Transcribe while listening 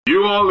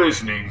You are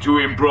listening to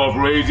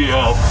Improv Radio.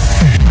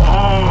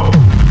 Oh,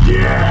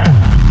 yeah!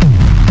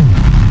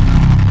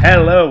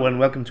 Hello and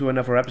welcome to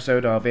another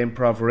episode of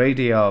Improv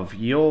Radio,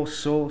 your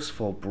source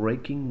for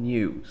breaking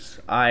news.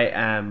 I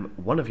am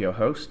one of your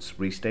hosts,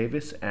 Rhys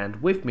Davis,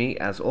 and with me,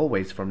 as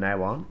always from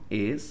now on,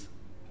 is...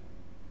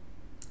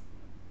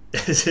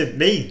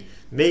 Me.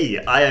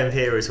 I am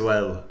here as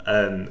well,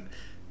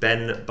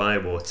 Ben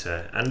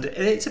Bywater, and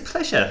it's a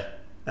pleasure.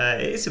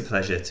 It is a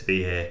pleasure to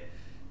be here.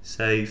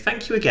 So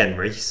thank you again,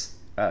 Rhys.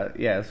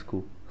 Yeah, that's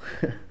cool.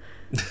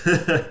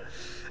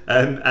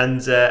 And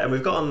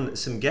we've got on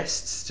some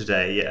guests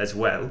today as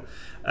well.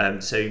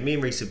 So me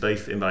and Rhys have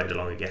both invited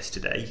along a guest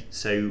today.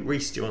 So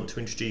Rhys, do you want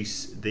to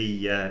introduce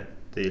the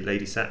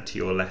lady sat to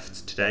your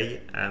left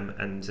today?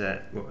 And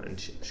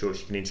sure,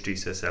 she can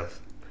introduce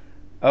herself.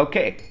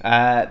 Okay,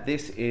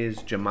 this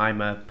is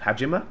Jemima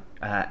Pajima.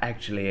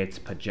 Actually, it's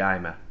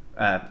Pajima.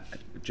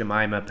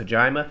 Jemima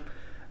Pajima,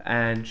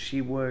 and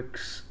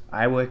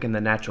I work in the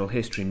Natural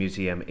History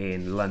Museum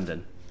in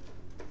London.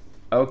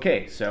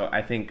 Okay, so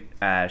I think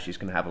she's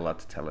going to have a lot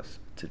to tell us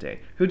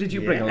today. Who did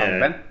you bring along,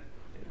 Ben?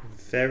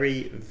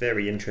 Very,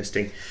 very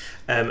interesting.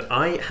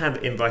 I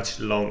have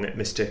invited along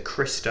Mr.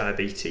 Chris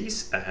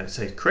Diabetes.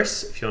 So,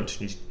 Chris, if you want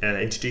to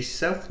introduce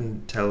yourself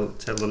and tell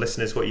the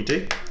listeners what you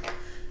do.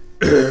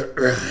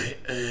 Right.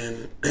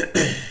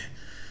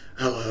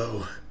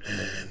 Hello.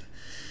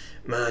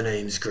 My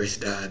name's Chris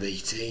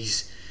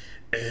Diabetes.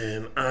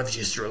 I've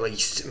just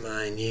released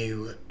my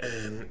new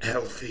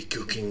healthy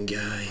cooking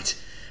guide,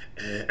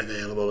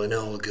 available in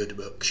all good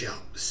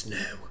bookshops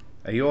now.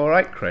 Are you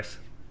alright, Chris?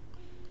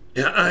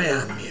 Yeah, I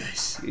am,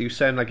 yes. You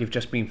sound like you've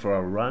just been for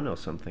a run or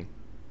something.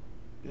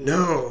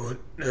 No,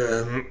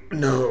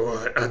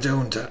 I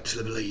don't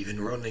actually believe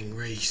in running,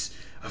 Rhys.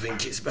 I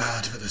think it's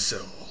bad for the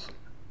soul.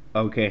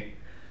 Okay,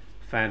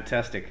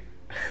 fantastic.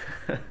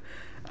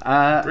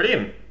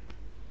 Brilliant.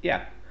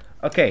 Yeah.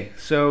 Okay,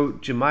 so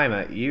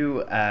Jemima,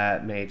 you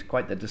made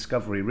quite the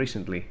discovery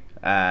recently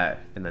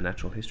in the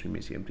Natural History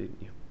Museum,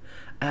 didn't you?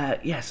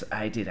 Yes,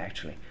 I did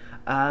actually.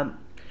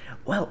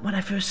 Well, when I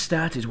first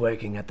started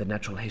working at the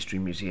Natural History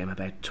Museum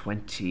about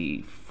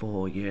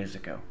 24 years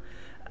ago,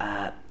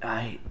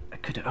 I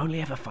could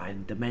only ever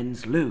find the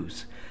men's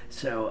loos.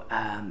 So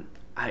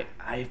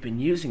I've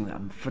been using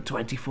them for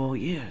 24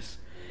 years.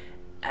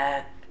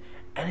 And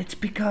it's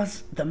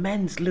because the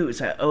men's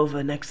loos are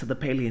over next to the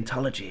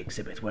paleontology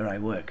exhibit where I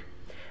work.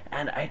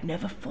 And I'd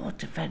never thought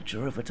to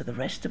venture over to the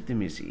rest of the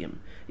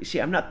museum. You see,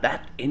 I'm not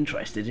that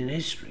interested in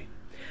history.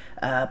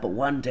 But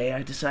one day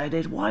I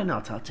decided, why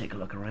not? I'll take a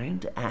look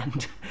around.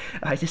 And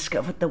I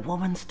discovered the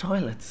women's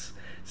toilets.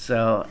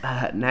 So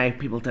now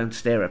people don't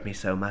stare at me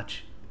so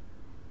much.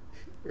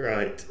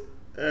 Right.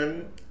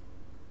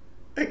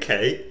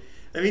 Okay.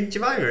 I mean,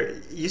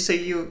 Jemima, you say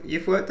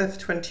you've worked there for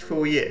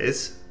 24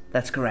 years?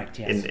 That's correct,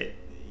 yes.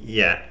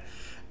 Yeah.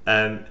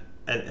 And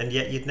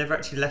yet you'd never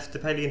actually left the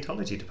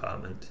paleontology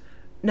department?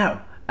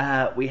 No.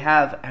 We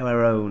have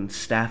our own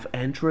staff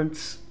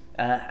entrance.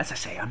 As I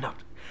say, I'm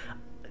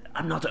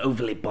not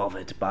overly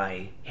bothered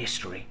by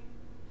history.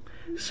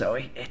 So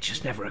it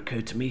just never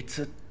occurred to me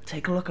to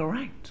take a look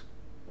around.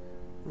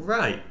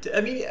 Right.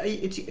 I mean,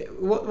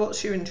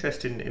 what's your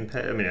interest in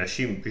I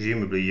mean,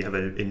 presumably you have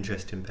an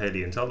interest in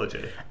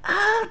paleontology.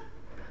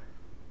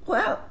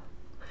 Well,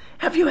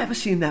 have you ever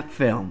seen that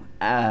film,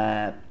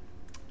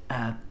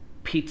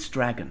 Pete's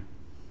Dragon?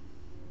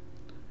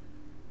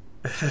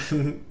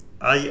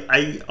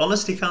 I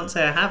honestly can't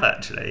say I have,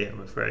 actually, I'm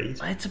afraid.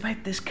 It's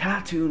about this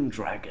cartoon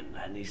dragon,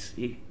 and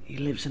he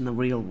lives in the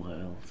real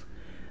world,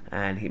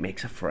 and he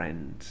makes a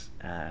friend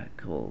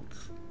called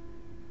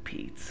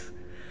Pete.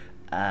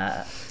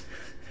 And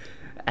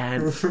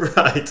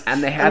right.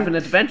 And they have an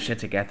adventure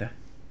together.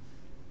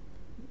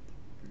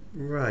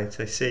 Right,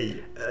 I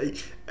see.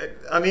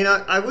 I mean,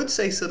 I would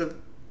say sort of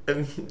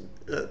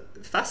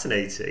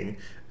fascinating.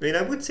 I mean,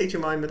 I would say,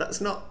 Jemima, that's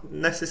not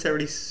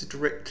necessarily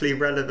strictly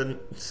relevant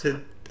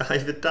to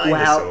either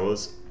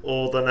dinosaurs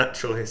or the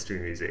Natural History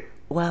Museum.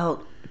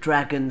 Well,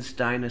 dragons,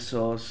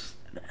 dinosaurs,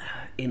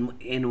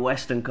 in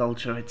Western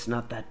culture, it's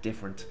not that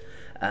different.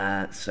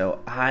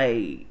 So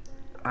I,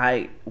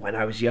 when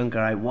I was younger,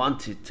 I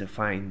wanted to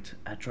find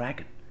a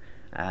dragon.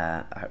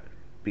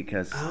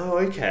 Because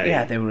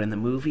yeah, they were in the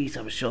movies.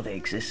 I was sure they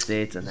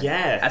existed, and then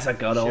as I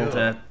got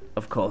older,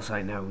 of course,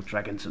 I know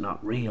dragons are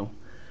not real.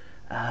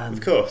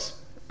 Of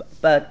course,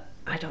 but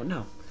I don't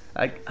know.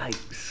 I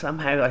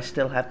somehow I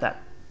still have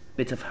that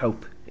bit of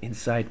hope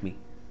inside me.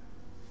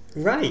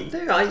 Right?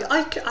 No,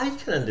 I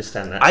can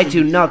understand that. I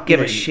do not give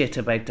a shit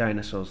about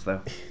dinosaurs,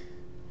 though.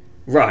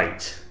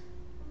 Right.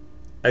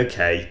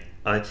 Okay.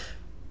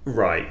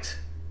 Right.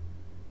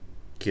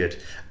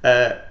 Good.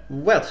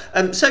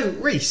 So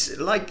Rhys,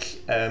 like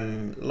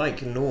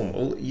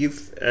normal,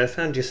 you've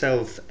found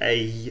yourself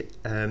a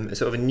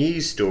sort of a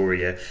news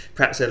story,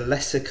 perhaps a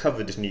lesser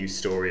covered news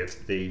story of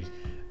the.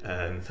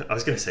 I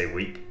was going to say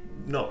week,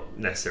 not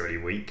necessarily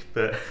week,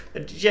 but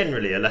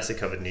generally a lesser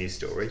covered news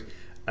story.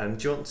 Do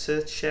you want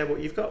to share what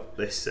you've got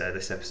this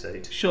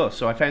episode? Sure.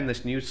 So I found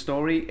this news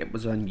story. It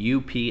was on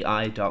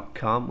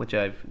UPI.com, which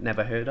I've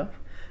never heard of.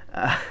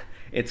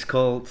 It's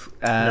called...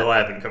 no, I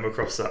haven't come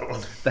across that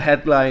one. The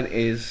headline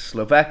is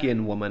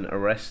Slovakian woman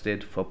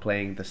arrested for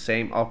playing the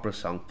same opera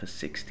song for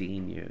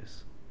 16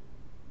 years.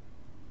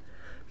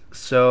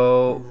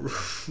 So...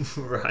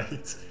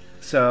 Right.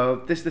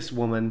 So this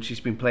woman, she's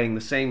been playing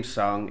the same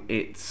song.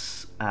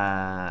 It's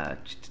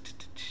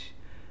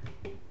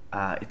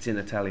in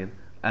Italian.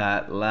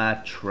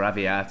 La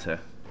Traviata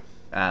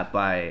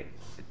by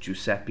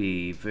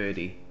Giuseppe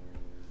Verdi.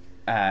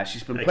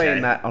 She's been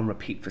playing that on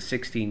repeat for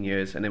 16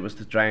 years, and it was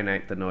to drown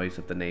out the noise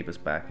of the neighbour's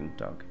barking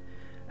dog.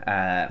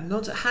 Hang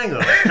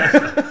on.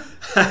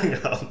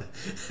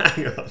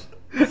 Hang on.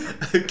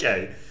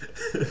 Okay.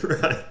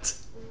 Right.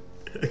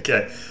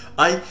 Okay.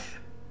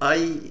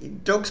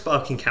 Dogs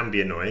barking can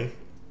be annoying,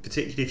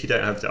 particularly if you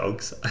don't have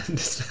dogs. I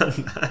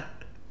understand that.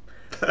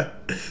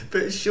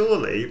 But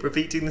surely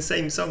repeating the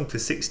same song for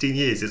 16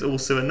 years is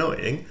also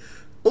annoying.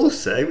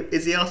 Also,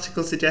 is the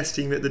article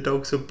suggesting that the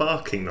dogs were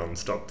barking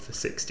non-stop for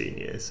 16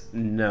 years?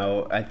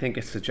 No, I think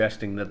it's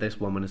suggesting that this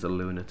woman is a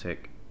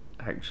lunatic,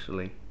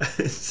 actually.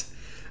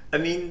 I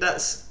mean,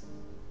 that's...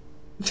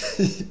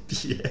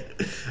 yeah.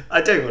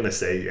 I don't want to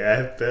say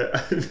yeah, but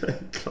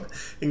I'm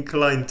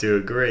inclined to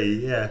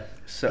agree, yeah.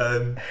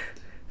 So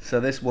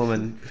this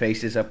woman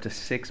faces up to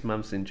 6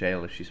 months in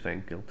jail if she's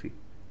found guilty.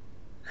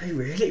 Hey,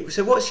 really?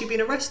 So what's she been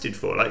arrested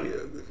for? Like,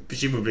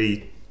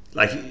 presumably...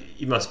 Like,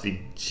 you must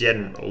be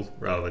general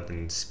rather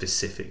than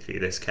specifically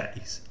this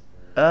case.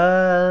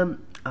 Oh,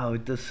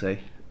 it does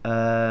say.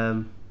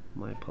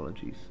 My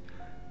apologies.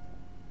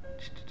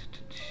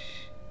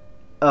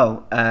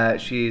 Oh,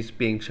 she's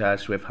being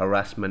charged with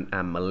harassment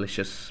and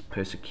malicious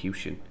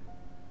persecution.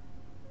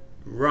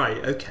 Right,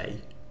 okay.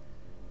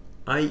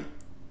 I'm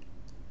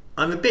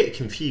a bit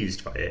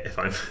confused by it, if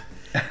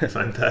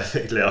I'm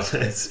perfectly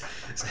honest.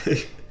 So,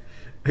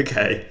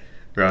 okay,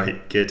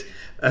 right, good.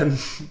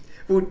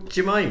 Well,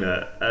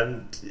 Jemima,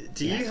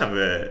 do you have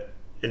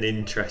an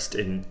interest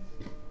in...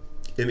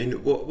 I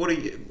mean, what are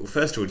you...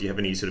 First of all, do you have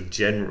any sort of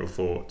general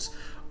thoughts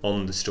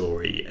on the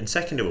story? And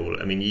second of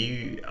all, I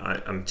mean,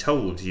 I'm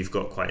told you've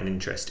got quite an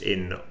interest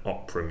in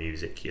opera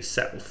music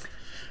yourself.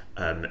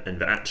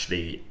 And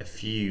actually, a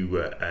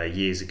few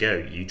years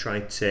ago, you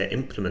tried to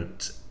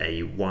implement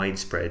a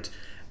widespread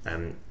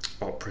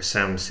opera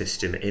sound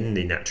system in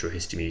the Natural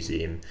History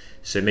Museum.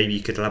 So maybe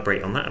you could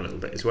elaborate on that a little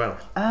bit as well.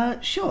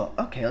 Sure.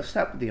 Okay, I'll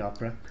start with the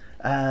opera.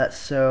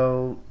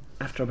 So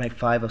after about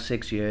 5 or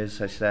 6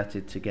 years, I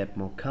started to get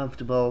more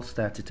comfortable,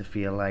 started to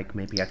feel like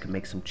maybe I could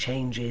make some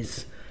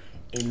changes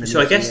in the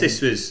museum. I guess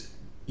this was...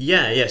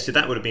 Yeah, so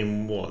that would have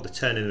been, what, the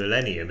turn of the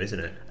millennium, isn't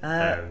it?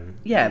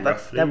 Yeah,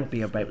 that would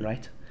be about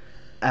right.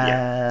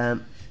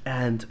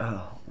 And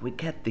we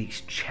get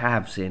these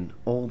chavs in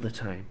all the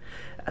time.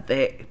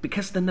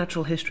 Because the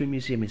Natural History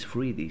Museum is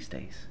free these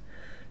days.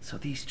 So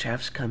these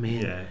chavs come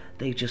in,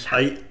 they just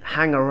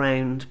hang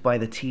around by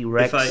the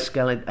T-Rex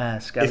skeleton.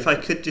 If I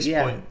could just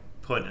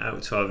point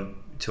out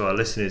to our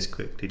listeners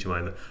quickly,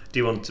 Jemima, do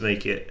you want to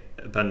make it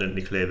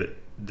abundantly clear that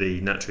the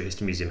Natural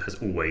History Museum has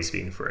always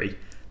been free?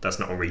 That's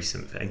not a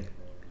recent thing.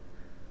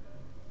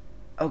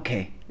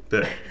 Okay.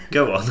 But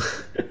go on.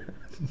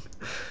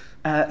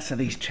 So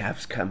these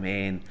chavs come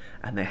in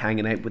and they're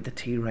hanging out with the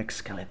T-Rex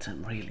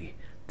skeleton, really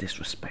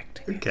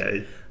disrespecting.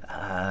 Okay.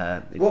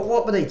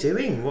 What were they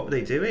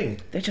doing?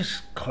 They're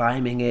just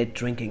climbing it,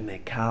 drinking their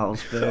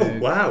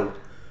Carlsberg.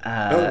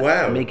 Oh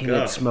wow! Making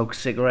it smoke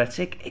cigarettes.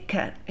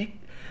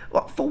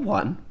 Well, for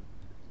one,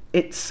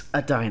 it's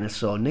a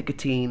dinosaur.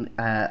 Nicotine,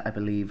 I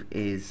believe,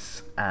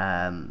 is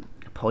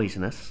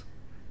poisonous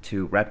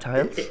to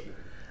reptiles.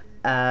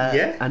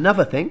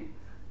 Another thing,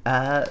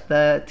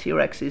 the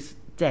T-Rex is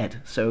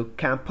dead, so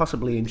can't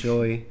possibly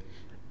enjoy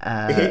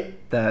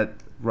the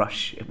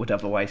rush it would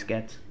otherwise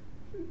get.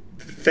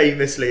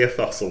 Famously a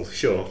fossil,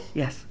 sure.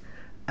 Yes.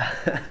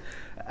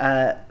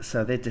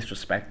 So they're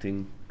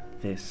disrespecting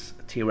this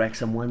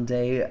T-Rex, and one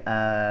day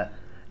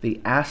the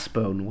ass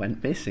bone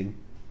went missing.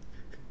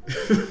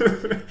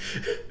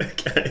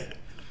 Okay.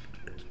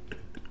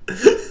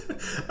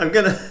 I'm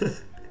gonna...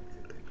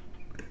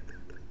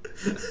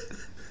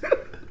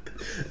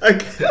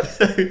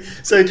 Okay,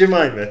 so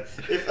Jemima,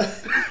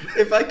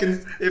 if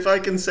I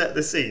can set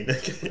the scene,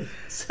 okay.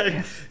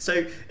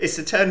 So it's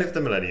the turn of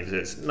the millennium. So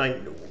it's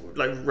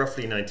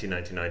roughly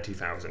 1999,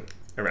 2000,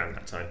 around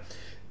that time.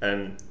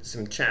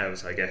 Some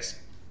chavs, I guess.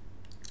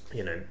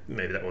 You know,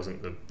 maybe that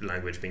wasn't the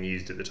language being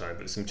used at the time,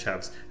 but some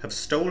chavs have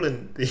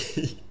stolen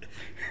the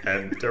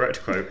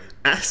direct quote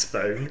ass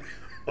bone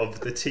of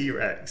the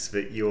T-Rex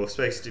that you're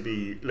supposed to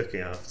be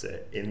looking after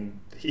in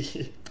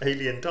the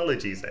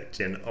paleontology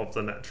section of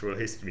the Natural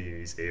History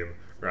Museum,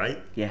 right?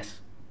 Yes.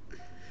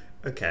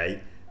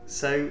 Okay,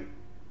 so,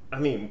 I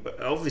mean,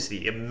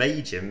 obviously a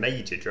major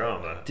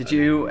drama. Did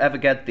you ever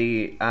get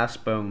the ass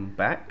bone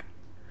back?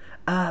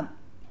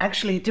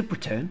 Actually, it did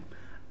return,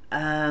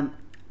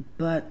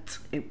 but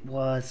it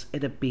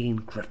had been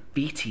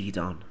graffitied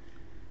on.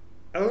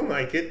 Oh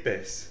my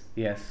goodness.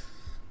 Yes.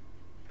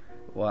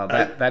 Wow,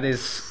 that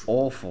is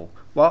awful.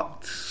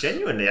 What?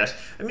 Genuinely, I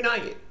mean,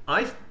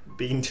 I've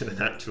been to the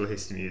Natural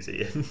History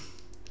Museum.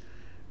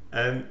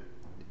 I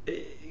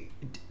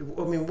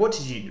mean, what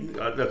did you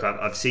look?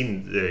 I've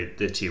seen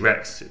the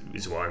T-Rex.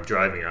 Is why I'm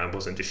driving. I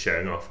wasn't just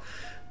showing off.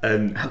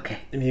 Okay.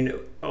 I mean,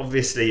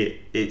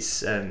 obviously,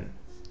 it's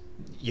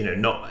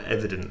not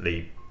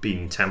evidently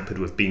been tampered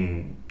with,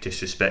 been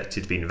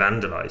disrespected, been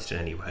vandalised in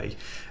any way.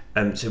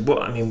 So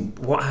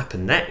what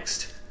happened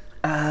next?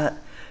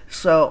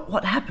 So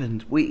what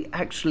happened? We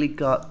actually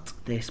got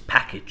this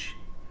package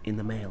in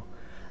the mail,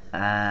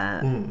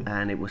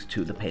 and it was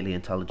to the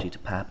paleontology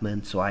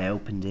department. So I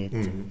opened it,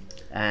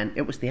 and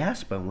it was the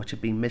ass bone, which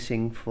had been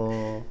missing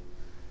for,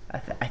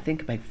 I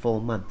think, about 4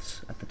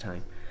 months at the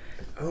time.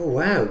 Oh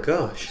wow,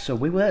 gosh! So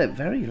we were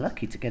very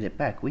lucky to get it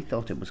back. We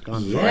thought it was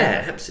gone. Yeah,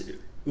 forever. absolutely.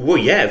 Well,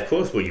 yeah, of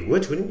course. Well, you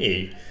would, wouldn't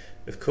you?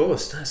 Of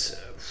course. That's.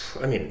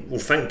 I mean,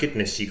 well, thank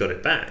goodness you got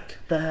it back.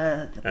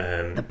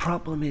 The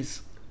problem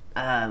is,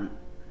 I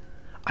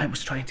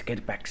was trying to get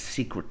it back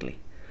secretly.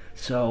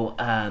 So,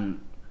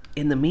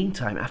 in the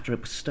meantime, after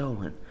it was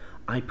stolen,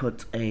 I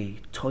put a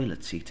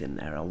toilet seat in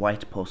there, a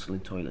white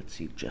porcelain toilet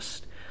seat,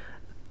 just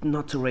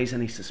not to raise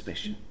any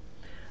suspicion.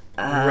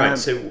 Right.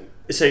 So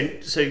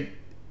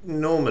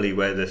normally,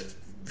 where the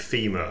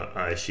femur,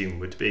 I assume,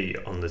 would be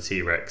on the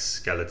T-Rex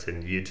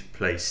skeleton, you'd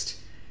placed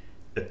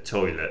a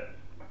toilet.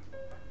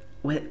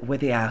 Where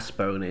the ass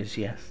bone is,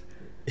 yes.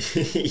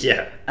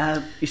 Yeah.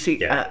 You see,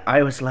 Yeah.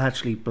 I was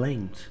largely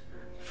blamed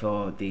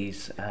for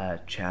these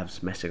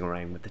chavs messing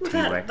around with the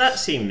T-Rex.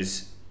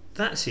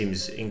 That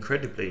seems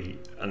incredibly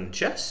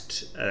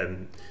unjust,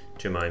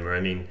 Jemima. I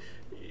mean,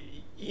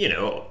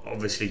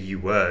 obviously you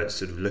were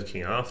sort of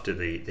looking after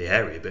the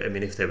area, but I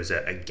mean, if there was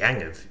a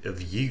gang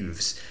of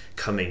youths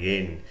coming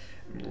in,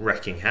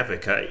 wrecking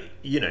havoc,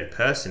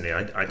 personally,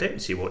 I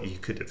don't see what you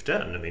could have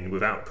done. I mean,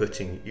 without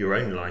putting your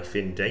own life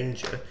in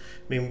danger.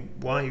 I mean,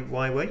 why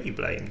were you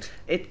blamed?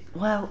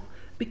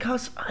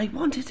 Because I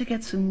wanted to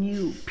get some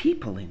new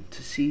people in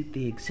to see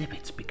the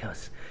exhibits,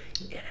 because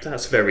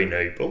That's very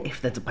noble.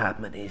 if the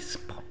department is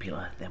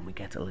popular, then we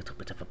get a little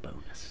bit of a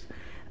bonus.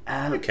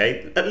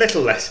 Okay, a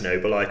little less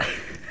noble,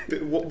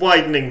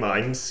 widening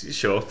minds,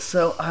 sure.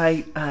 So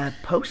I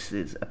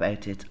posted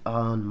about it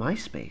on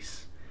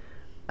MySpace.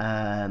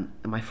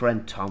 My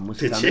friend Tom was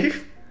Did coming,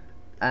 you?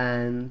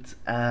 and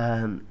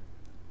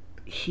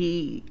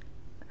he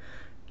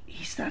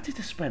started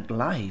to spread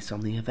lies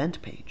on the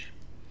event page.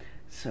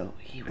 So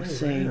he was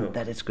saying wow.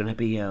 that it's going to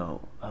be a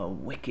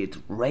wicked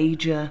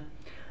rager,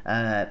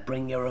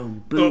 bring your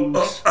own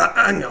booze.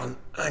 Hang on.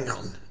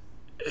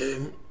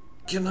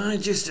 Can I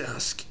just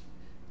ask,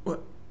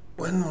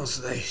 when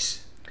was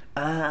this?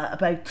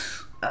 About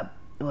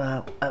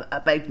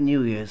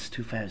New Year's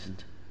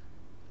 2000.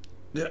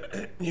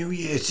 New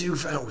Year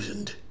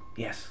 2000?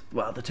 Yes,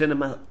 well, the turn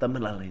of the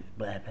millennium.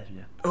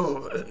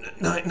 Oh,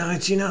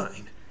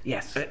 99?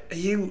 Yes. Are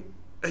you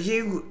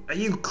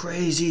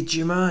crazy,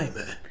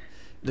 Jemima?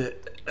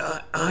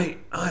 I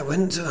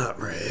went to that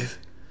rave.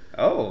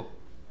 Oh.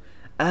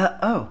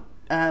 Oh,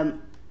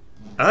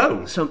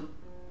 So,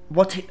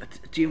 what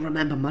do you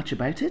remember much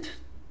about it?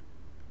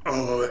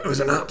 Oh, it was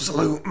an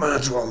absolute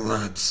mad one,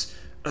 lads.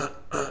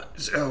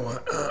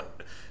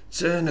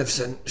 Turn of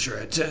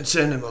century,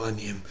 turn of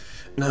millennium,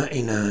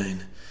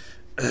 99.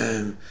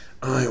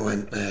 I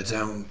went there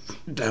down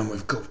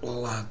with a couple of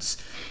lads.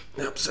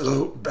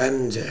 Absolute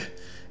bender.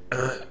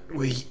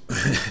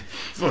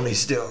 Funny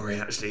story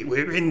actually.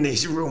 We were in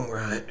this room,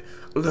 right?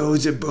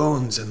 Loads of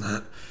bones and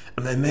that.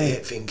 And my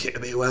mate think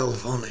it'd be well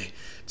funny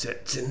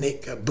to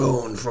nick a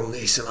bone from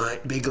this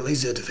like big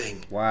lizard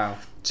thing. Wow.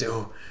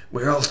 So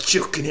we're all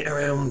chucking it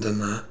around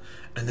and that.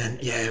 And then,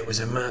 yeah, it was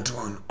a mad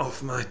one.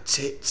 Off my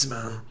tits,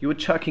 man. You were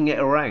chucking it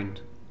around?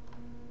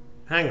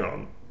 hang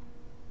on.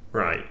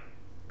 Right,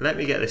 let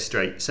me get this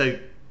straight. So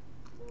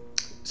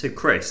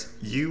Chris,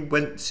 you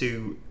went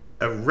to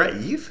a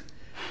rave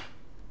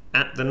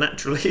at the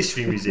Natural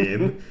History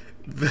Museum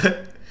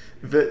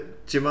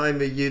that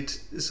Jemima, you'd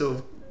sort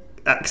of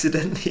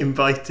accidentally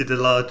invited a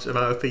large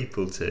amount of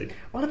people to.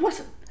 Well, it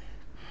wasn't.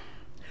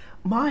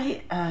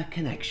 My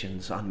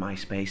connections on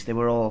MySpace, they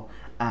were all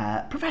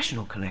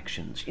professional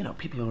connections, you know,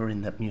 people who are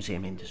in the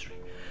museum industry.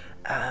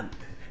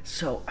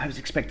 So I was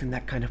expecting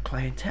that kind of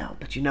clientele,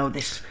 but you know,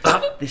 this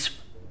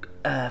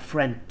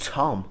friend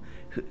Tom,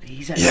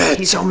 he's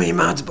Tommy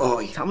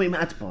Madboy. Tommy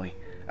Madboy,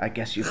 I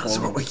guess you That's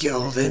call what him. we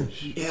called him.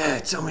 Yeah,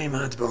 Tommy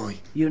Madboy.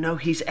 You know,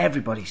 he's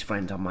everybody's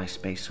friend on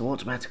MySpace, so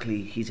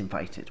automatically he's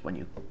invited when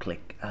you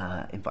click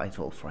invite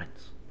all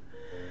friends.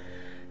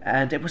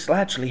 And it was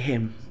largely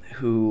him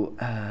who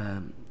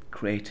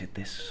created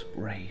this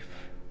rave.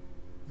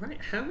 Right,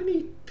 how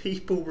many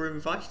people were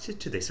invited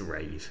to this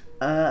rave?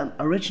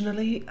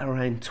 Originally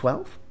around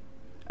 12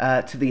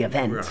 to the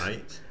event.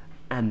 Right.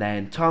 And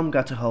then Tom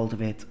got a hold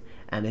of it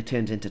and it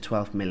turned into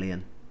 12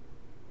 million.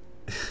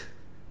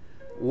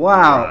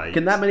 Wow. Right.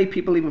 Can that many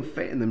people even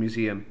fit in the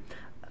museum?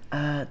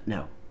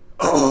 No.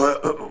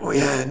 Oh,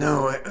 yeah,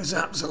 no, it was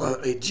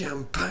absolutely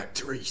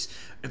jam-packed, Reese.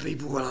 And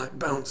people were like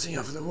bouncing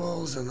off the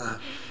walls and that.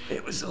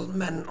 It was all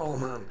mental,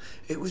 man.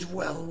 It was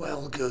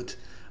well good.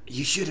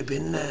 You should have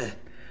been there.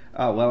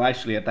 Oh, well,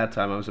 actually, at that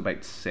time I was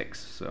about 6,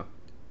 so.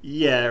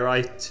 Yeah,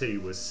 I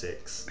too was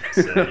 6,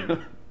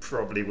 so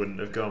probably wouldn't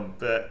have gone.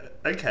 But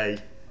okay,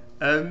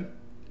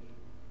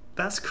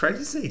 that's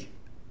crazy.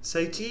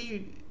 So do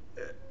you?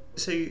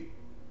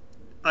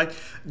 I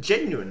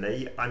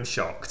genuinely, I'm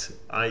shocked.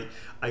 I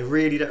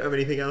really don't have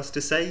anything else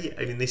to say.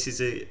 I mean, this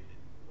is a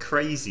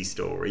crazy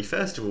story.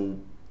 First of all,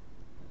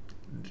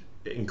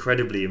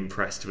 incredibly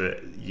impressed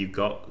that you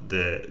got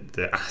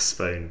the ass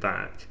bone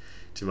back,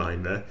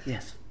 Jemima.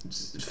 Yes.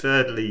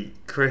 Thirdly,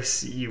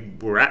 Chris, you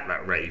were at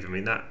that rave. I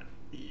mean, that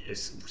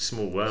is a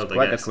small world. It's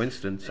quite I guess. a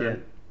coincidence, yeah.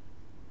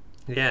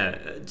 Yeah.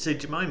 So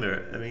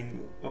Jemima, I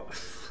mean,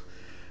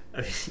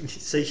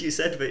 so you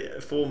said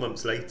that 4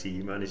 months later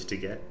you managed to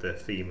get the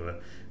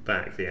femur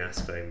back, the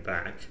ass bone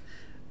back.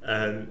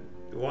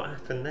 What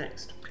happened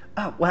next?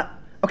 Oh, well,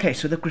 okay,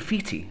 so the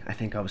graffiti I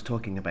think I was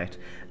talking about.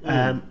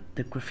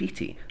 The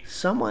graffiti,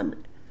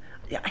 someone,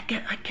 yeah,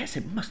 I guess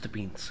it must have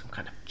been some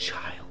kind of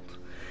child,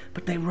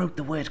 but they wrote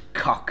the word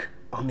cock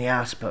on the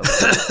ass bone.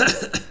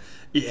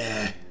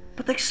 Yeah.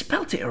 But they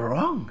spelt it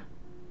wrong.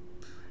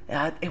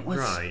 It was...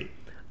 Right.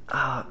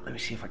 Let me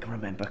see if I can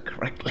remember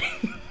correctly.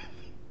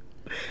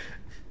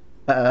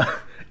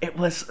 It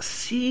was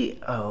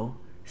COCCYX.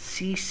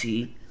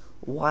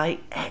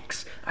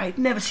 I'd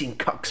never seen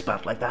cock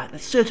spelled like that.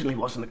 It certainly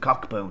wasn't a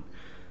cock bone,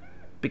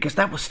 because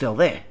that was still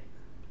there.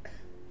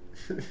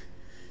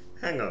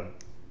 Hang on.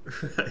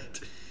 Right.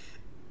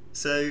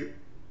 So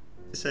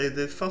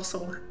the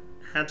fossil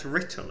had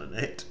written on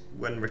it,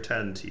 when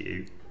returned to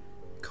you,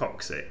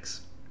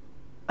 coccyx.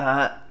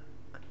 Well,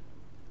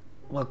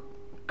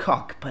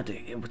 cock, but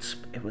it was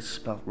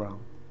spelled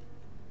wrong.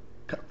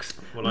 Cocks.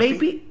 Well,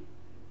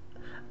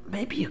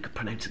 maybe you could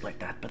pronounce it like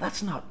that, but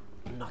that's not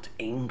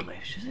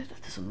English, is it?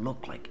 It doesn't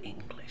look like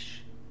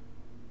English.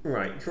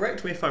 Right.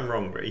 Correct me if I'm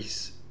wrong,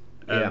 Reese.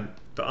 Yeah.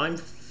 But I'm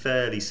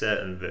fairly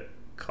certain that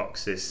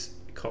coccyx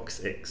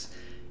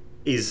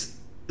is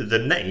the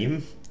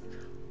name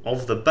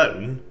of the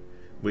bone,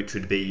 which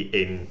would be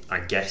in, I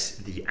guess,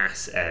 the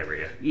ass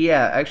area.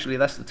 Yeah, actually,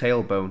 that's the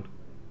tailbone.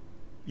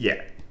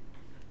 Yeah.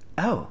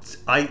 Oh,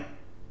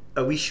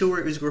 Are we sure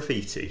it was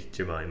graffiti,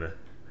 Jemima?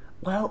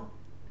 well,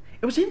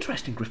 it was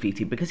interesting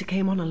graffiti because it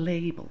came on a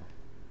label.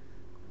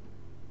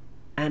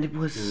 And it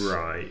was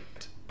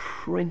Right.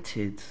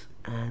 printed,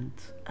 and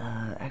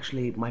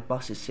actually my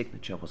boss's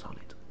signature was on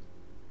it.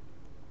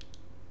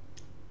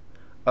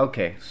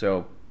 Okay,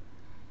 so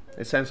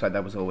it sounds like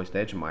that was always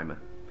there, Jemima.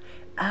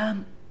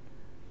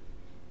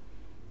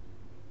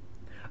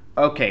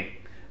 Okay,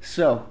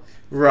 so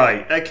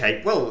Right.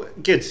 Okay. Well,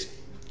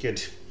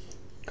 good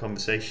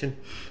conversation.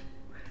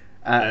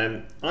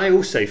 I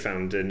also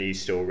found a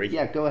news story.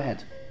 yeah, go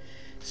ahead.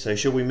 So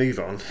shall we move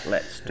on?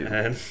 Let's do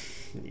it.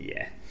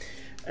 Yeah.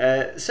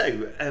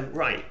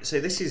 Right. So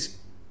this is,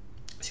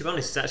 to be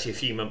honest, it's actually a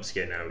few months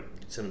ago now.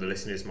 Some of the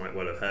listeners might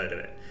well have heard of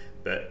it,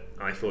 but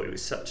I thought it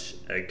was such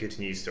a good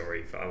news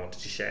story that I wanted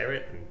to share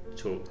it and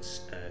talk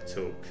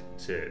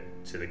to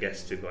the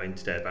guests who got in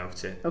today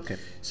about it. Okay.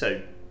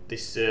 So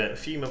this a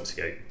few months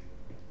ago,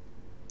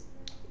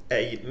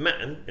 a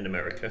man in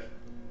America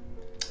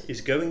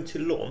is going to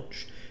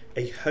launch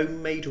a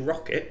homemade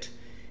rocket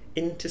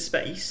into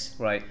space.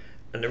 Right.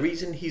 And the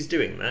reason he's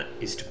doing that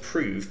is to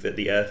prove that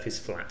the Earth is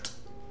flat.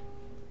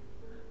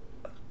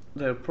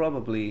 There are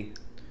probably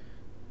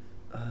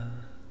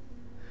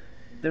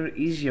there are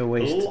easier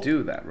ways to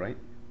do that, right?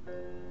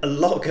 A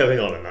lot going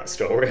on in that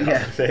story, I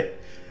Yeah.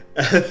 admit.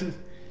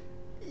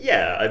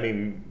 Yeah, I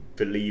mean,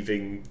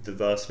 believing the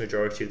vast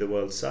majority of the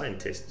world's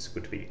scientists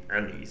would be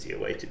an easier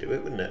way to do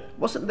it, wouldn't it?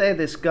 Wasn't there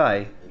this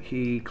guy?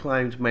 He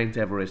climbed Mount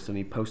Everest and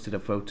he posted a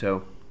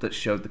photo that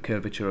showed the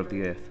curvature of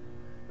the Earth.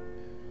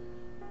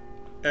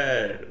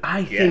 I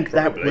yeah, think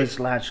that probably. was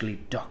largely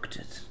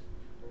doctored.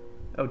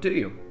 Oh, do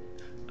you?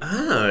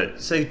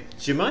 So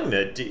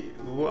Jemima,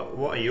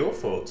 what are your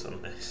thoughts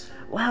on this?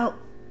 Well,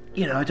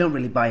 you know, I don't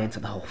really buy into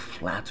the whole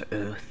flat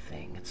Earth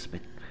thing. It's a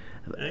bit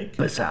Okay.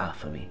 bizarre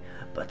for me.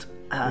 But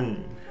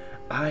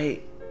I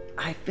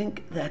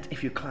think that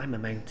if you climb a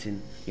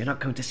mountain, you're not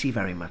going to see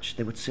very much.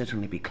 There would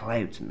certainly be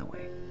clouds in the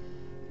way.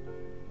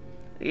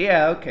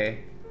 Yeah,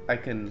 okay. I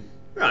can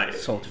Right.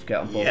 sort of get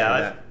on board Yeah,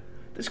 with that.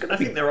 There's going I to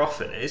be think there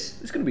often is.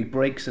 there's going to be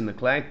breaks in the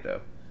cloud,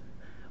 though.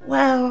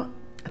 Well,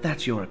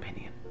 that's your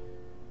opinion.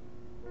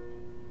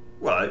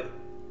 Well,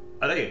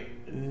 I don't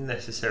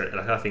necessarily.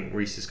 Like, I think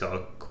Reese has got a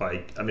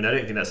quite. I mean, I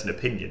don't think that's an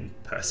opinion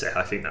per se.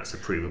 I think that's a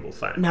provable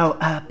fact. No,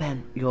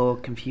 Ben, you're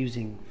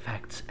confusing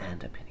facts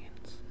and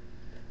opinions.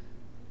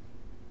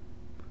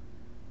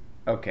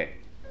 Okay.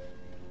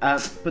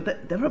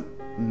 But there are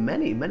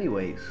many, many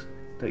ways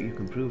that you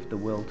can prove the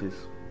world is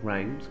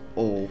round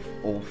or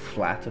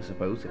flat, I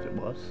suppose, if it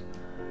was.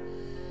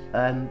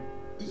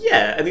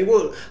 Yeah, I mean,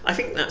 well, I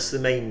think that's the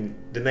main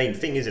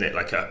thing, isn't it?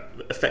 Like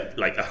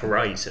a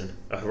horizon.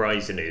 A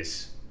horizon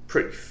is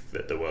proof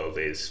that the world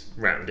is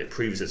round. It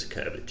proves there's a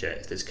curvature.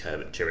 If there's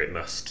curvature, it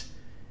must,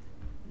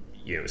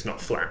 it's not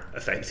flat,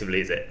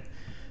 effectively, is it?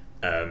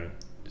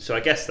 So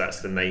I guess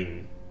that's the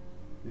main,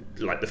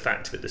 like the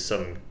fact that the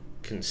sun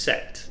can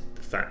set,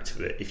 the fact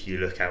that if you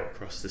look out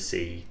across the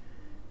sea,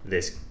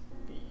 there's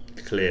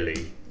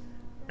clearly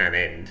an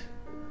end.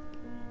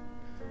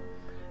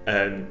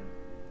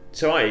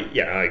 So I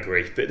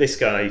agree. But this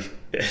guy,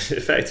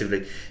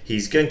 effectively,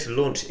 he's going to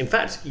launch. In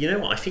fact, you know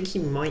what? I think he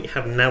might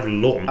have now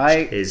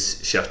launched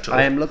his shuttle.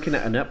 I am looking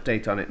at an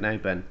update on it now,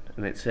 Ben,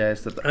 and it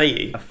says that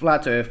a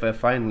flat earther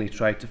finally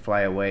tried to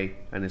fly away,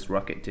 and his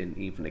rocket didn't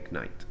even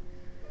ignite.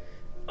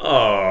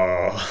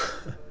 Oh,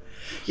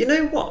 you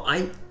know what?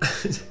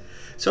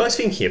 So I was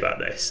thinking about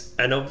this,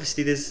 and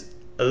obviously there's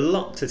a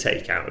lot to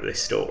take out of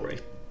this story.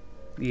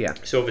 Yeah.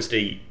 So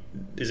obviously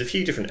there's a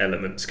few different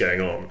elements going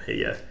on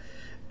here.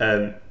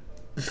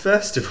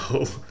 First of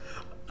all,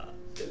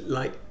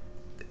 like,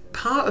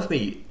 part of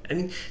me, I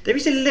mean, there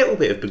is a little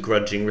bit of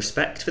begrudging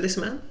respect for this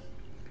man.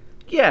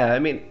 Yeah, I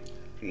mean,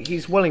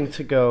 he's willing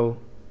to go.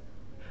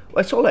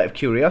 Well, it's all out of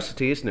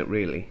curiosity, isn't it?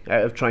 Really,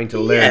 out of trying to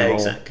learn. Yeah, more.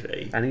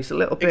 exactly. And he's a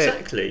little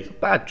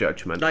bit bad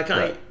judgment. Like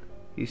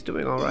he's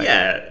doing all right.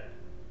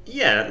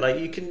 Yeah. Like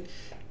you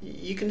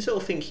can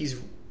sort of think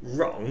he's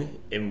wrong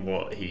in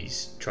what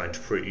he's trying to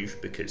prove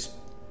because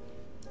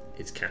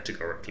it's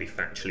categorically,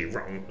 factually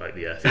wrong. Like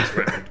the Earth is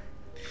round.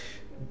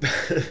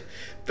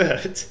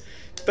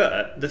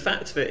 But the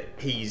fact that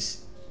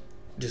he's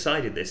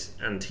decided this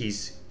and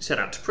he's set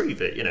out to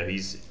prove it,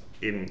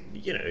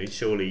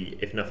 surely,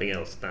 if nothing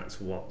else,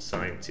 that's what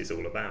science is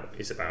all about.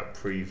 It's about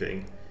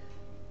proving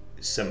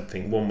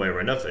something one way or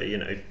another,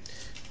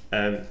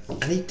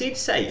 And he did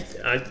say,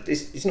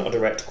 it's not a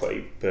direct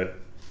quote, but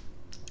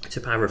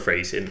to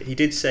paraphrase him, he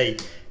did say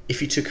if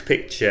he took a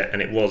picture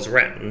and it was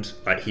round,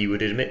 like, he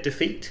would admit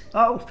defeat.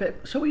 Oh,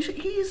 so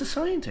he is a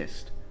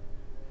scientist.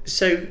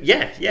 So,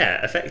 yeah,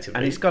 effectively.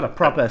 And he's got a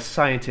proper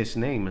scientist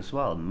name as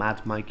well,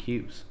 Mad Mike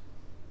Hughes.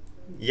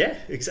 Yeah,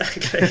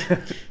 exactly.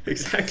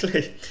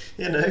 Exactly.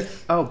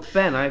 Oh,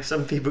 Ben,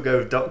 some people go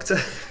with doctor.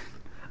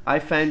 I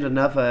found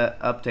another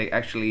update.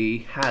 Actually,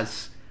 he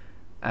has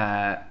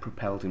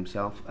propelled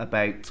himself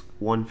about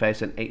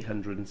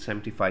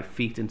 1,875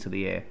 feet into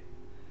the air.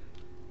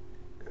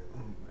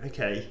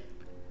 Okay.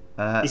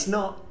 It's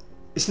not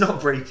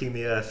breaking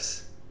the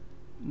Earth's.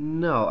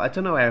 No, I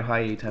don't know how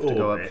high you'd have to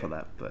go up for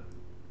that, but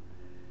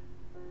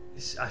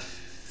I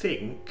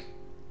think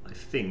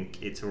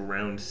it's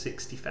around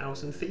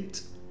 60,000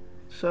 feet.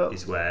 So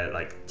is where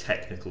like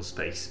technical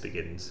space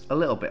begins. A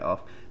little bit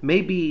off.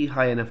 Maybe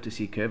high enough to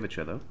see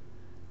curvature though.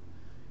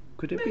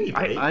 Could it be?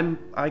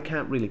 I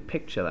can't really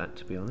picture that,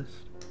 to be honest.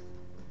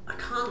 I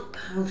can't.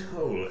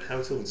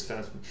 How tall is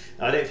 1,000?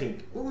 I don't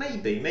think. Well,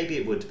 maybe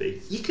it would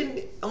be. You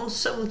can, on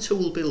some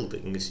tall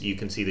buildings, you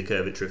can see the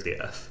curvature of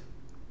the Earth.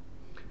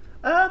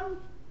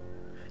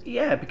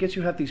 Yeah, because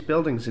you have these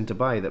buildings in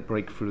Dubai that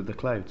break through the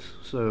clouds,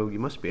 so you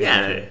must be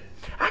able to.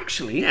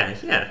 Actually,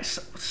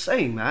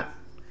 saying that,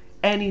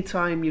 any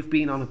time you've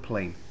been on a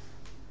plane.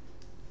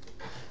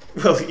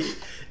 Well,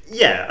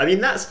 yeah, I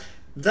mean that's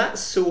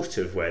sort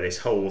of where this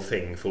whole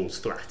thing falls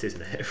flat,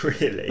 isn't it?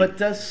 Really. But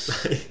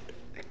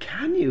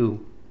can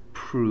you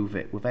prove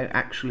it without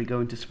actually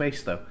going to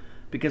space, though?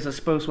 Because I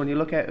suppose when you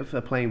look out of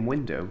a plane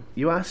window,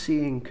 you are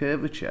seeing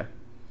curvature.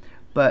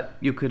 But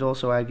you could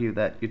also argue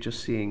that you're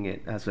just seeing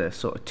it as a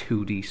sort of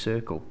 2D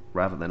circle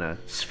rather than a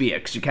sphere,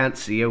 because you can't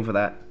see over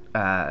that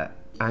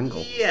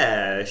angle.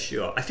 Yeah,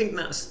 sure. I think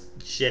that's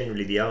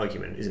generally the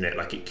argument, isn't it?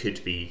 Like, it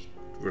could be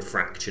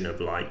refraction of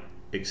light,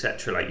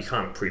 etc. Like, you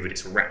can't prove that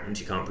it's round,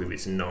 you can't prove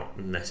it's not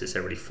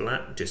necessarily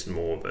flat, just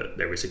more that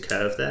there is a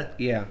curve there.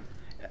 Yeah.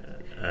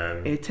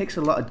 It takes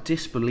a lot of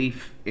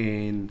disbelief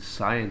in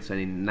science and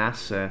in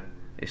NASA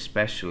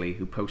especially,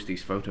 who post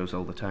these photos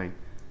all the time.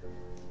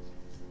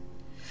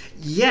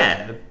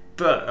 Yeah,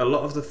 but a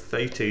lot of the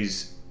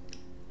photos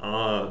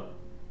are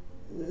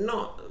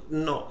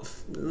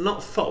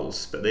not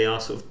false, but they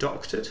are sort of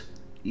doctored.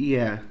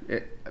 Yeah,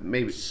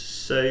 maybe.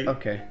 So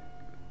okay,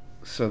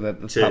 so that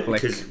the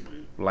public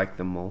like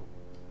them more.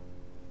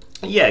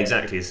 Yeah,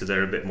 exactly. So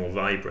they're a bit more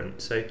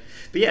vibrant. So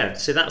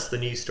that's the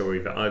news story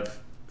that I've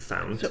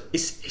found. So,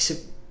 it's a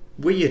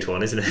weird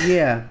one, isn't it?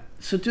 Yeah.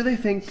 So do they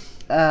think?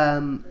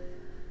 So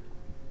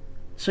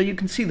you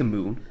can see the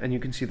moon and you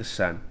can see the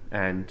sun,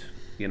 and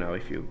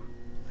if you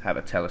have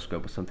a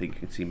telescope or something, you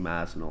can see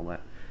Mars and all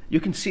that. You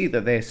can see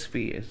that they're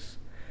spheres.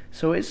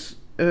 So is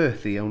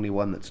Earth the only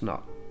one that's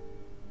not?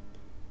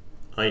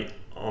 I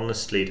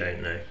honestly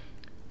don't know.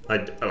 I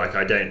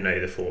don't know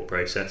the thought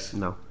process.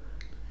 No.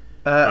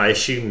 I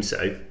assume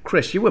so.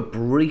 Chris, you were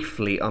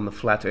briefly on the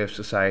Flat Earth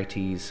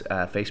Society's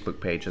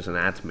Facebook page as an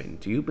admin.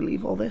 Do you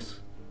believe all this?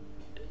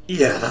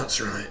 Yeah, that's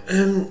right.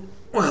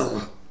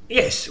 Well,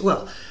 yes.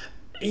 Well,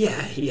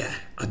 yeah,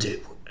 I do.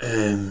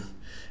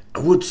 I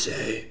would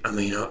say, I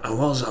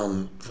was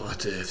on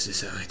Flat Earth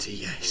Society,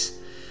 yes.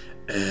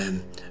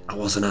 I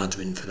was an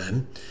admin for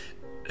them.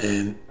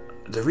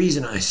 The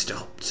reason I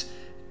stopped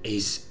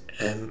is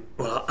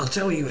Well, I'll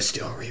tell you a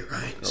story,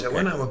 right? So Okay.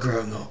 when I was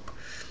growing up,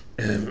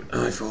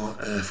 I thought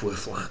Earth were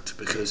flat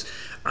because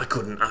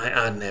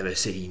I'd never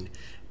seen,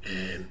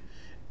 I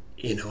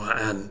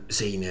hadn't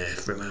seen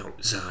Earth from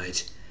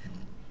outside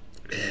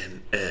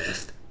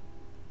Earth,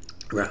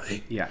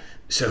 right? Yeah.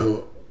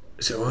 So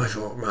I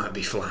thought it might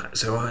be flat.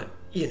 So I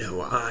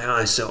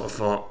sort of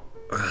thought,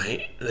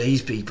 right,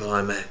 these people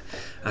I met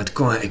had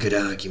quite a good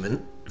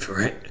argument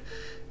for it.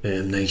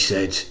 They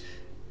said,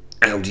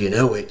 how do you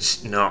know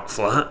it's not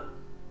flat?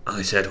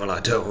 I said, well,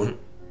 I don't.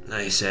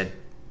 They said,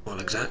 well,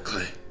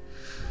 exactly.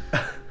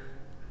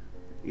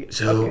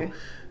 Okay.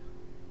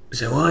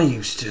 So I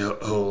used to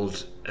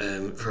hold,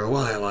 for a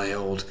while I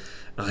held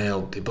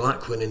the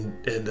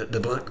the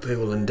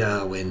Blackpool and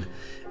Darwin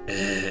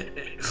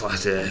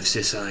Flat Earth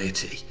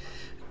Society.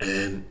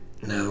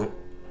 Now,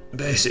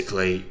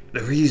 basically,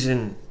 the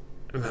reason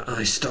that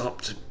I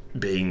stopped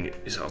being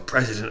sort of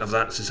president of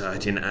that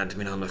society and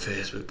admin on the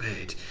Facebook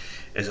page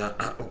is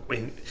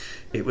when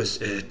it was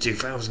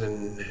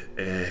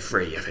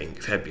 2003, I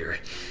think, February,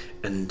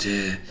 and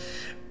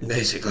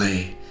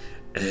basically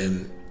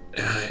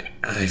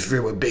I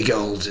threw a big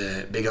old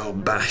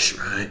bash,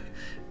 right,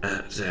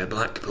 at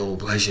Blackpool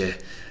Pleasure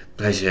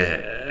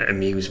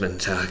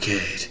Amusement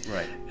Arcade.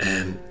 Right.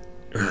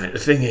 Right. The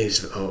thing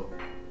is, though,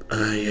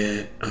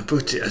 I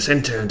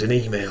sent around an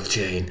email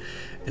chain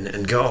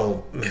and got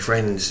all my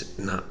friends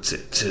not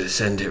to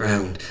send it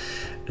round.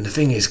 And the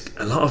thing is,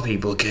 a lot of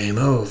people came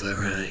over,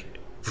 right,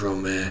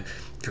 from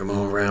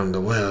all around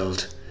the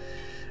world.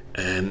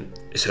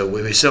 So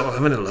we were sort of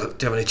having a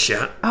look, having a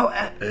chat. Oh,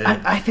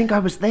 I think I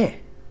was there.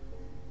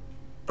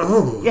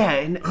 Oh. Yeah,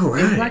 in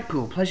right.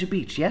 Blackpool, Pleasure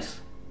Beach, yes?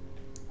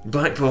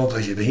 Blackpool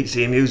Pleasure Beach,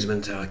 the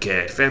amusement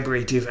arcade,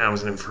 February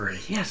 2003.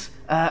 Yes.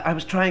 I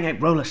was trying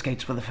out roller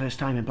skates for the first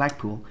time in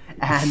Blackpool,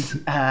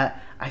 and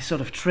I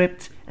sort of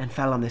tripped and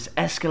fell on this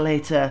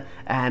escalator,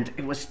 and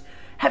it was...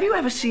 Have you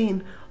ever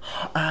seen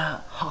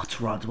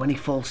Hot Rod when he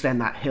falls down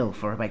that hill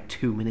for about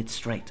 2 minutes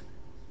straight?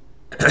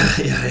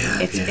 Yeah.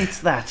 It's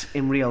that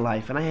in real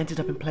life, and I ended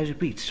up in Pleasure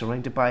Beach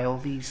surrounded by all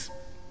these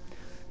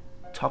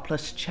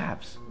topless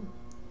chavs.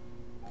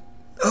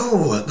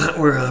 Oh, that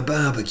were our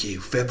barbecue,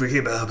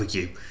 February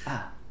barbecue.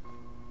 Ah.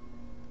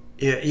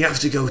 Yeah, you have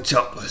to go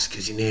topless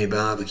because you're near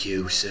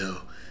barbecue,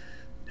 so,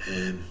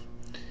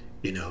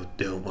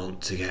 don't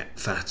want to get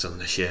fat on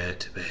the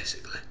shirt,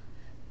 basically.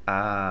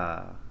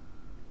 Ah.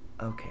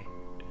 Okay.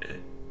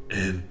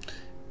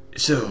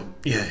 So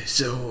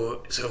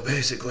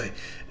basically,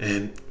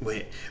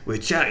 we're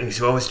chatting.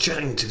 So I was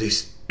chatting to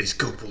this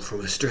couple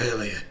from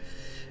Australia,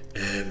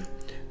 and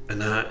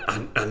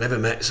I never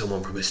met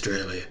someone from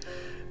Australia.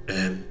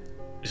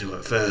 So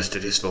at first I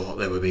just thought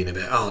they were being a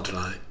bit odd,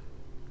 like.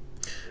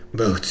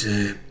 But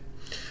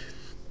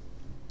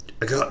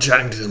I got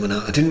chatting to them, and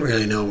I didn't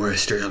really know where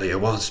Australia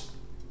was.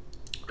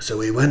 So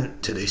we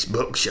went to this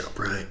bookshop,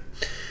 right,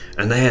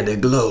 and they had a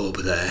globe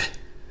there.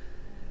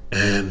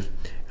 And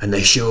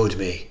they showed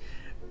me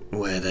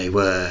where they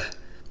were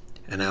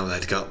and how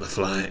they'd got the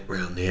flight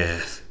round the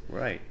Earth.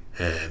 Right.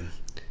 And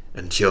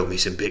showed me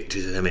some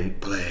pictures of them in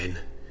plane,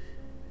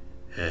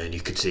 and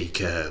you could see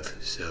curve.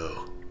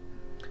 So,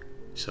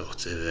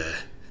 sort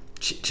of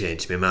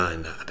changed my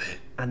mind that a bit.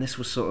 And this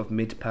was sort of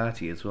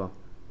mid-party as well.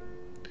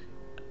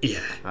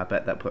 Yeah. I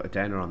bet that put a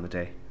downer on the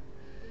day.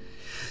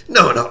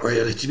 No, not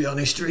really. To be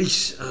honest,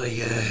 Reese,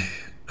 I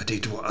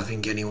did what I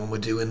think anyone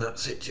would do in that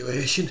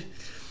situation.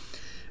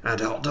 I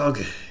had a hot dog,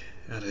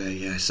 had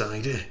a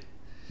cider.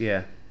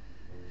 Yeah.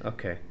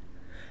 Okay.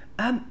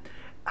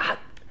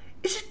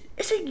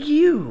 Is it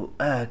you,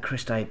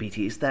 Chris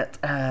Diabetes, that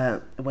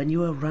when you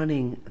were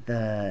running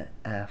the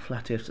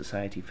Flat Earth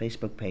Society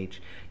Facebook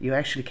page, you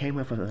actually came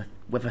up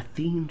with a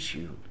theme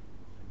tune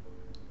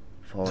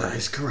for That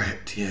is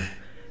correct, yeah.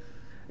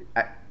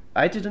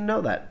 I didn't know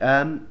that.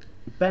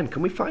 Ben,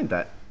 can we find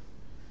that?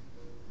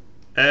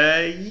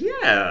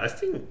 Yeah, I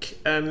think.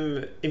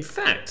 In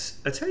fact,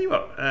 I tell you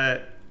what,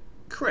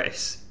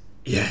 Chris.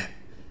 Yeah.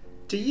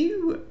 Do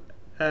you?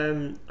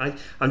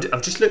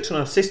 I've just looked on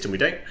our system. We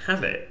don't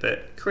have it,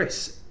 but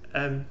Chris,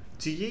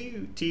 do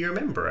you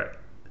remember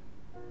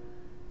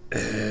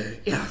it?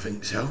 Yeah, I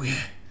think so,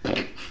 yeah.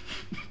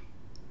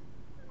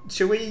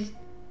 Shall we?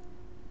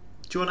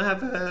 Do you want to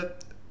have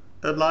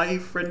a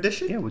live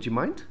rendition? Yeah, would you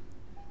mind?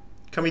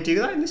 Can we do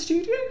that in the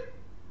studio?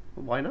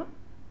 Why not?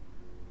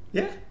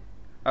 Yeah.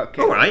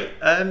 Okay. All right.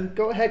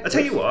 Go ahead, I'll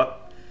tell you Chris.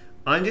 what.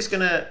 I'm just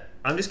gonna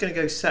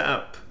go set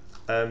up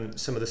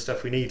some of the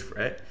stuff we need for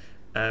it.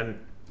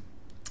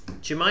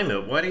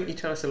 Jemima, why don't you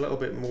tell us a little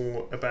bit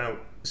more about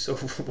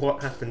sort of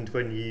what happened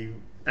when you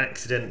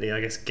accidentally, I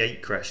guess,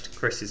 gate crashed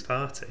Chris's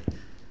party?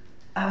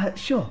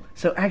 Sure.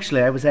 So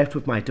actually, I was out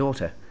with my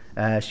daughter.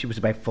 She was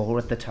about 4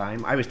 at the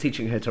time. I was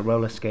teaching her to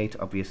roller skate,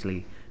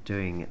 obviously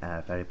doing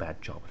a very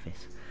bad job of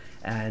it.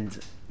 And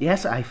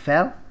yes, I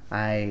fell.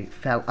 I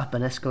fell up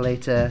an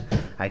escalator.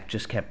 I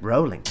just kept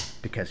rolling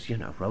because,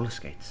 roller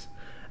skates.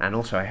 And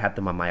also I had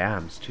them on my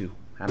arms too,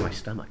 and my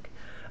stomach.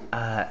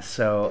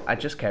 So I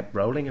just kept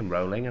rolling and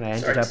rolling, and I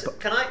ended up...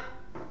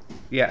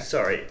 Yeah.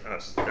 Sorry, I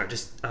was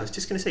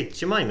just going to say,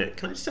 Jemima,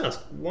 can I just ask,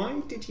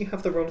 why did you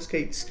have the roller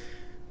skates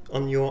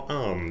on your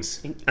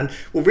arms? And,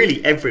 well,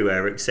 really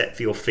everywhere except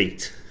for your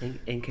feet.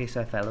 In case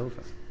I fell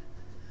over.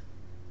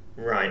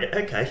 Right,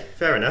 okay,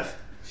 fair enough.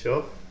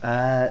 Sure.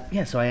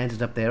 Yeah, so I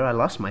ended up there. I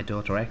lost my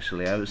daughter,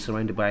 actually. I was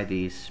surrounded by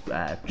these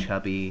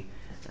chubby,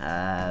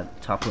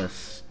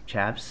 topless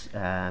chavs.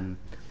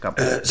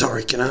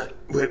 Sorry, can I?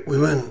 We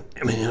weren't.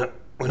 I mean,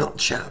 we're not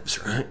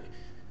chaps, right?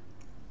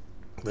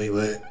 We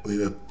were,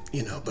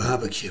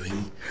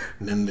 barbecuing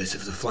members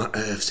of the Flat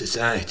Earth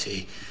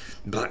Society,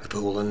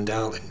 Blackpool and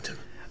Darlington.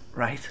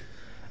 Right.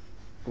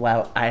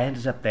 Well, I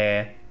ended up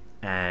there,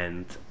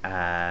 and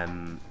I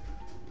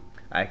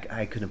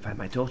couldn't find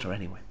my daughter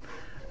anyway.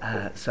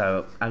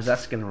 So I was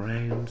asking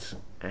around,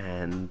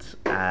 and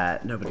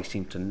nobody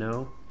seemed to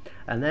know.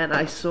 And then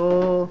I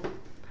saw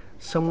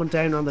someone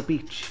down on the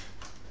beach.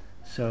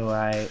 So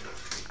I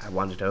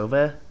wandered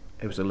over.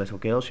 It was a little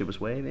girl. She was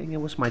waving.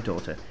 It was my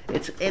daughter.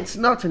 It's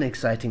not an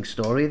exciting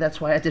story. That's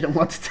why I didn't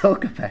want to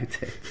talk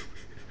about it.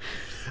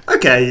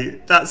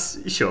 Okay,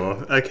 that's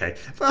sure. Okay.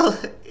 Well,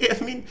 I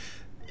mean,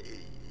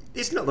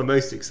 it's not the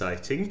most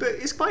exciting, but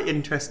it's quite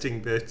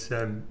interesting that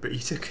you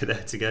took her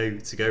there to go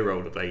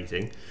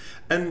rollerblading.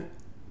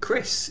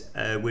 Chris,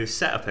 we've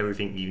set up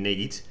everything you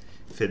need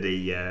for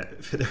the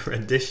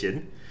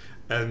rendition.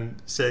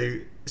 So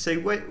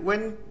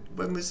when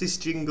was this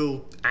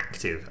jingle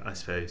active, I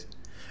suppose?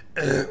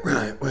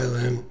 Right.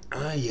 Well,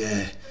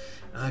 I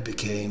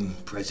became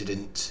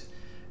president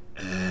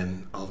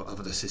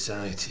of the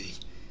society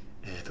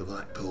for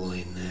Blackpool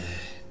in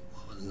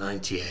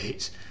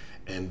 '98,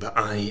 but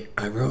I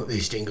wrote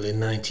this jingle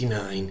in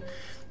 '99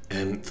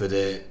 for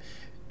the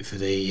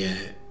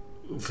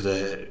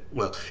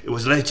well, it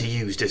was later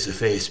used as a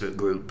Facebook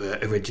group,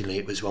 but originally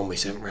it was one we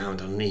sent round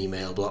on an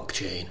email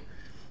blockchain.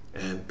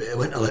 But it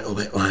went a little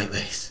bit like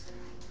this.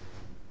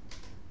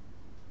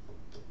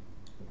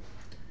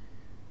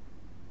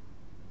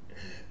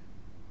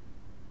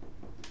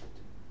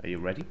 Are you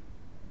ready?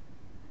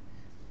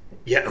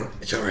 Yeah,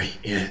 sorry,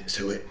 yeah,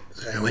 so it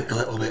went a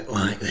little bit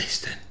like this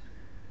then.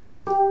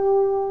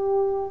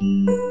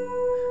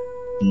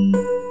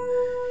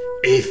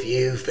 If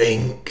you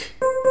think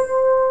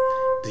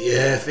the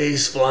earth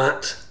is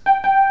flat,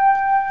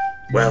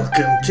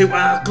 welcome to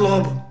our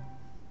club.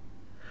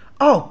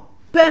 Oh,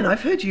 Ben,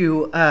 I've heard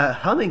you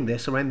humming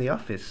this around the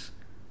office.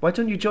 Why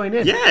don't you join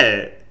in?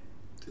 Yeah.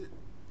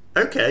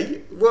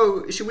 Okay.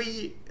 Well, should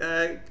we,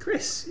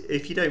 Chris,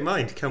 if you don't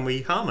mind, can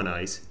we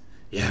harmonise?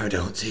 Yeah, I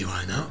don't see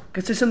why not.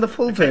 Because it's in the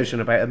full version,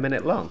 about a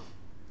minute long.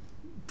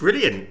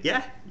 Brilliant.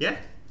 Yeah.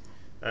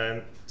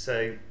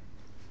 So,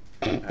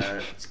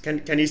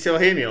 can you still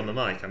hear me on the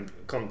mic? I'm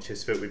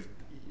conscious that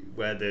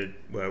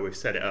where we've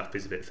set it up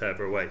is a bit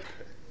further away.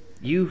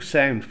 You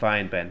sound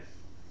fine, Ben.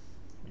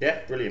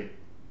 Yeah, brilliant.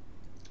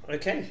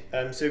 Okay.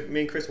 So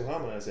me and Chris will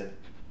harmonise then.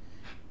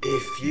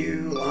 If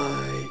you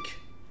like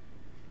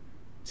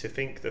to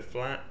think the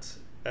flat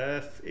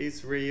Earth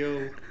is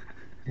real,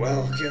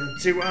 welcome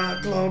to our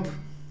club.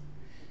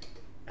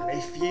 And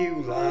if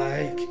you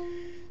like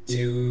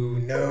to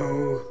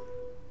know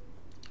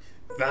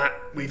that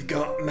we've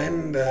got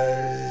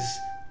members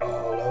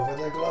all over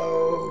the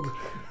globe,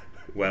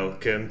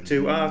 welcome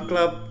to our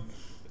club.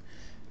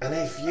 And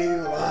if you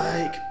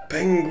like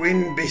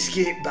penguin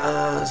biscuit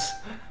bars,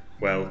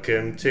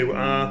 welcome to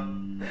our...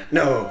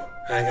 No,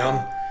 hang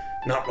on,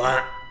 not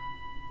that.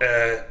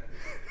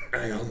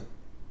 Hang on.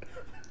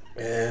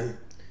 And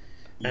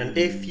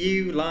if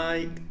you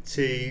like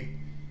to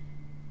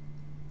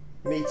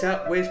meet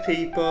up with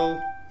people,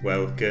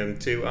 welcome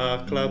to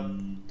our club.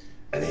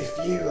 And if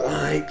you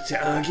like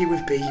to argue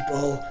with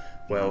people,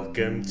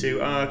 welcome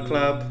to our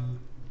club.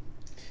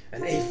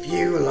 And if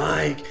you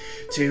like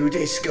to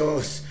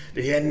discuss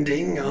the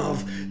ending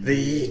of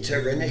the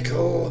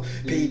tyrannical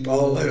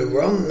people who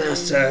run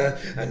NASA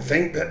and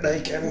think that they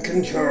can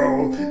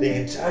control the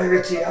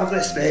entirety of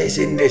the space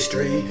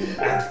industry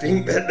and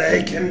think that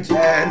they can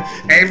turn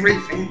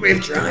everything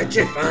we've tried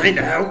to find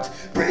out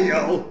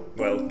real,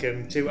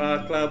 welcome to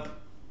our club.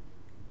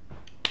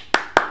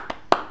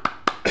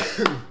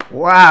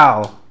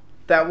 Wow,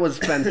 that was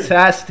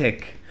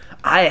fantastic.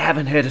 I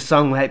haven't heard a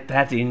song like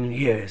that in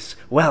years.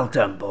 Well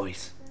done,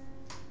 boys.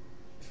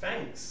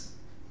 Thanks.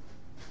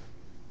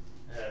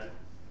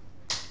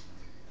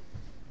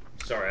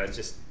 Sorry, I was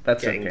just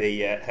getting okay.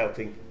 The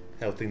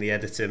helping the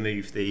editor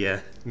move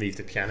the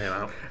piano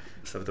out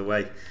of the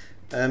way.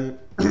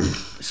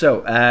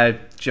 So,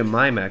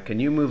 Jemima, can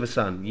you move us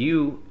on?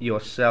 You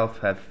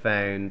yourself have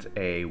found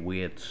a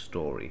weird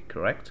story,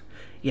 correct?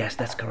 Yes,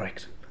 that's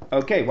correct.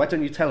 Okay, why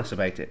don't you tell us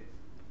about it?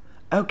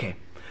 Okay,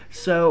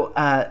 so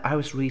I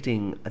was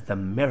reading The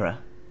Mirror,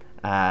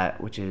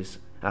 which is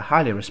a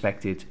highly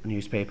respected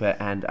newspaper,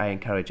 and I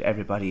encourage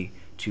everybody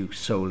to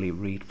solely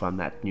read from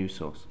that news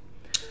source.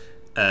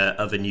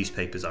 Other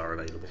newspapers are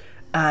available.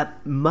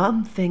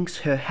 Mum thinks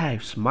her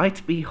house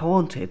might be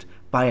haunted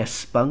by a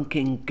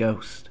spunking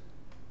ghost.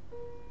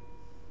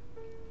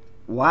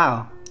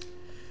 Wow.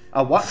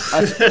 A what?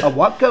 A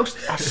what ghost?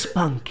 A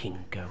spunking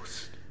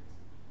ghost.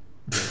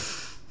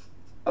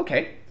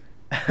 Okay.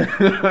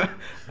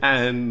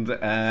 And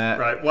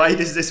Right, why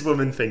does this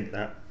woman think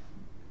that?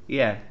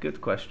 yeah,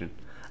 good question.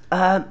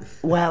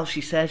 Well,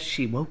 she says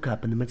she woke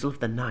up in the middle of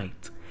the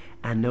night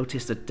and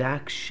noticed a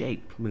dark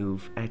shape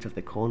move out of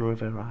the corner of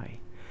her eye.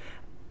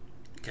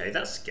 Okay,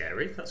 that's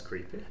scary. That's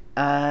creepy.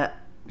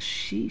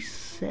 She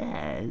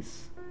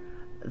says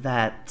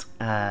that,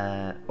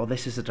 or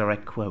this is a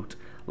direct quote,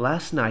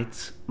 "Last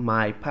night,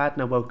 my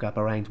partner woke up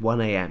around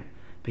 1 a.m.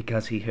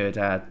 because he heard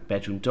our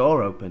bedroom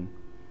door open.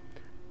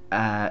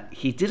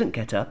 He didn't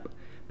get up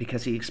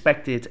because he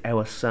expected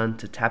our son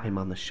to tap him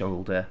on the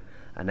shoulder,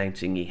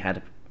 announcing he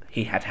had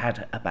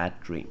a bad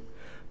dream.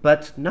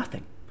 But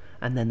nothing.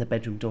 And then the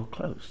bedroom door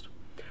closed.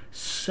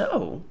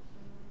 So,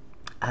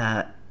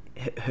 her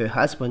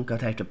husband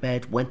got out of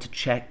bed, went to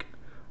check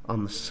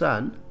on the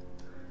son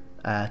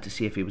to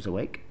see if he was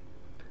awake,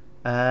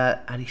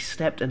 and he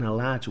stepped in a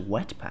large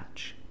wet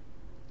patch.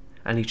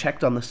 And he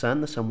checked on the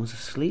son was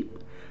asleep.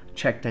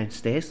 Checked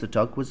downstairs, the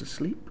dog was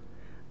asleep.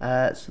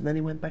 So then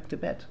he went back to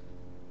bed."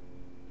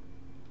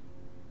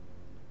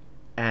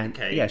 And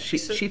Okay, yeah, she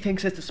so-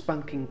 thinks it's a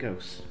spunking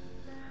ghost.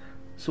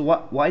 So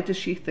why does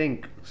she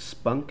think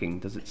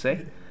spunking? Does it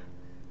say?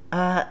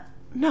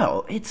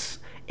 No, it's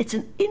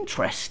an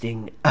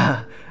interesting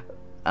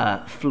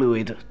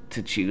fluid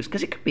to choose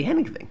because it could be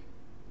anything.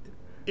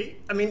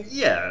 I mean,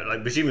 yeah,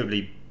 like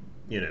presumably,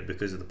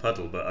 because of the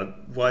puddle,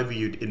 but why would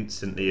you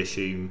instantly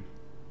assume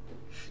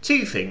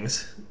two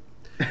things?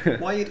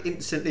 Why you'd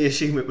instantly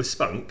assume it was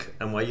spunk,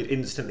 and why you'd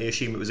instantly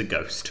assume it was a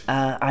ghost.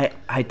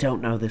 I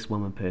don't know this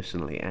woman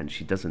personally, and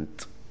she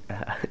doesn't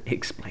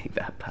explain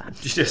that part.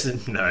 She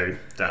doesn't know.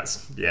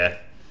 That's, yeah.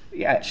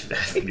 Yeah,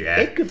 Yeah.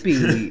 it could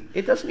be.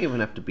 It doesn't even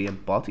have to be a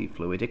body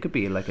fluid. It could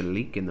be like a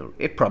leak in the.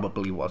 It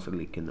probably was a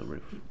leak in the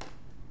roof.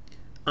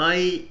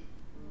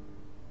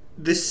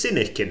 The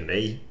cynic in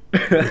me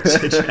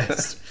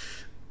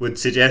would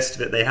suggest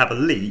that they have a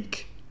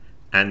leak,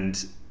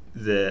 and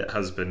the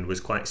husband was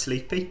quite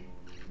sleepy.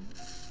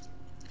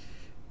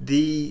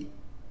 The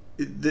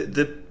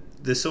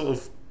sort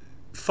of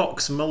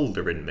Fox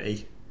Mulder in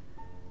me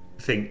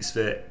thinks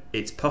that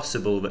it's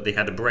possible that they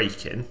had a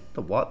break-in.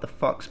 The what? The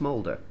Fox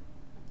Mulder?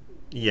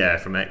 Yeah,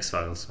 from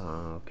X-Files.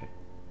 Oh, okay.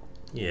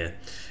 Yeah.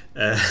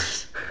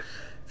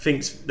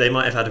 Thinks they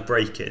might have had a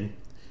break-in.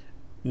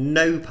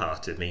 No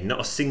part of me, not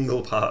a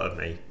single part of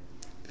me,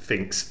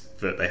 thinks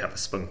that they have a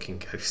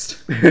spunking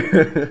ghost.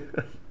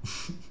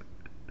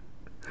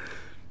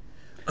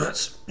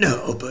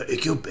 No, but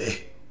it could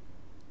be.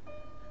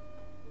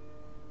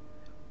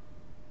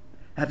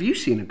 Have you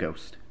seen a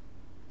ghost?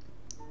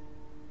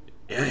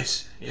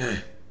 Yes, yeah.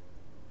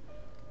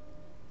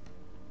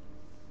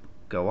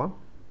 Go on.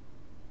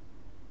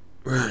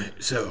 Right,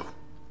 so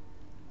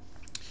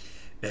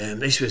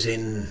this was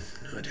in,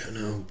 I don't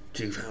know,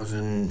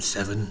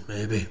 2007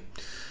 maybe.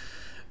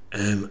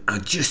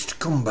 I'd just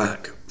come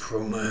back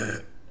from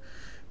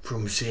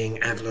seeing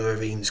Avril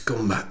Lavigne's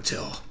comeback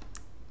tour.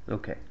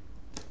 Okay.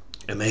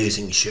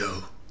 Amazing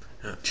show,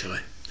 actually.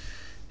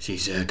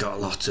 She's got a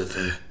lot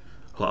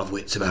of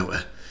wits about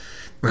her.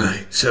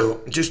 Right,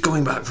 so just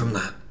going back from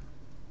that.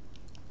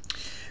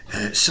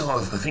 I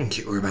think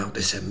it were about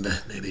December,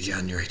 maybe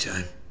January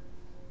time.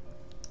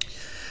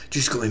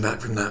 Just going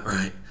back from that,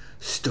 right,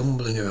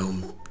 stumbling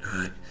around,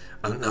 right.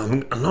 I'm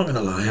not going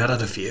to lie, I'd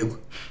had a few,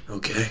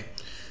 okay.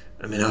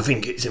 I mean, I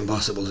think it's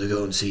impossible to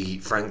go and see,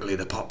 frankly,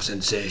 the pop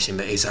sensation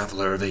that is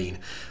Avril Lavigne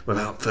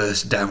without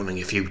first downing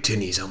a few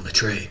tinnies on the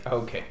train.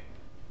 Okay.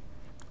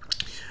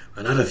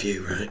 I'd had a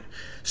few, right,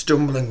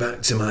 stumbling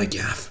back to my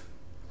gaff,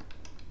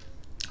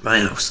 my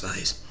house, that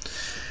is,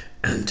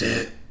 and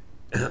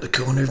at the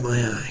corner of my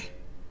eye,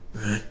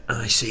 right,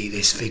 I see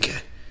this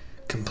figure,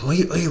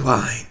 completely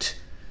white,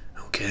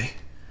 okay,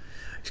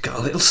 he's got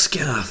a little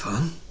scarf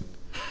on,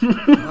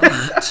 like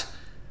that,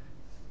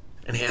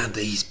 and he had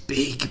these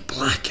big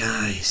black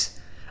eyes,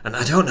 and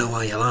I don't know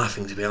why you're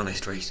laughing, to be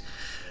honest, Reese.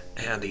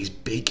 He had these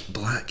big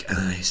black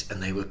eyes,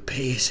 and they were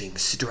piercing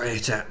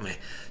straight at me,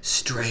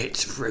 straight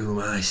through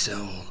my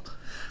soul.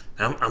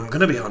 I'm going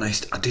to be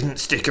honest, I didn't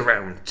stick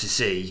around to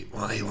see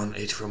what he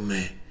wanted from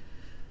me.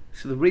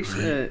 So the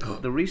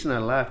reason I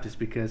laughed is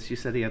because you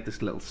said he had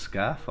this little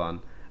scarf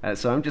on.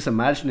 So I'm just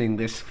imagining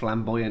this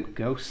flamboyant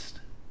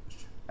ghost.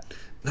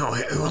 No,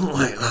 it wasn't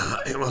like that.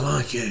 It was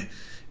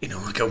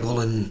like a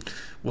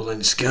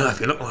woolen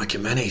scarf. It looked like a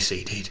menace,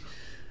 he did.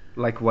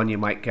 Like one you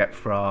might get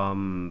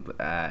from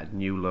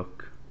New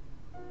Look.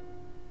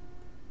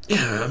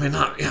 Yeah, I mean,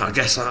 I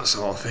guess that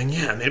sort of thing.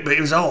 Yeah, I mean, but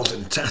it was old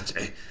and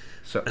tatty.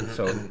 So,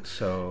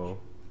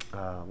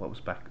 what was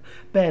back?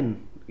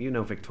 Ben, you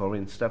know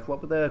Victorian stuff.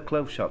 What were the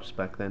clothes shops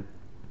back then?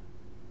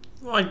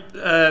 Like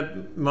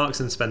Marks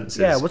and Spencer's.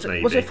 Yeah, was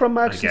it from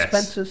Marks I and guess.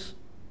 Spencer's?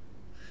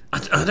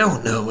 I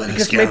don't know where the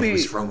Because scarf maybe-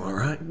 was from,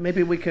 alright?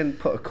 Maybe we can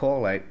put a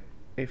call out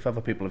if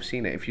other people have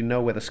seen it. If you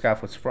know where the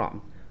scarf was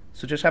from,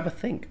 so just have a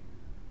think.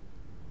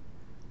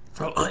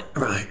 Well,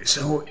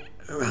 well,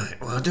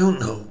 I don't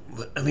know,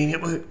 but I mean,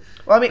 it were.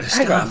 Well, I mean, the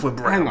hang scarf on, were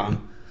brown. hang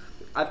on.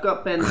 I've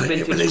got Ben's Right,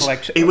 vintage it was his-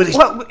 collection. it was his-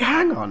 Well,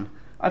 hang on.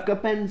 I've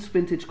got Ben's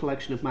vintage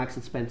collection of Marks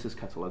and Spencer's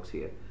catalogues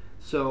here.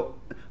 So,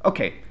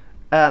 okay,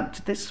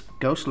 did this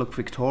ghost look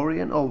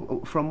Victorian,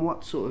 or from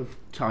what sort of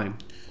time?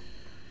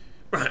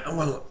 Right,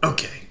 well,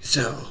 okay,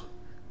 so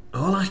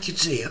all I could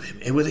see of him,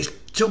 it was this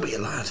tubby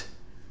lad,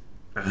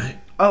 right?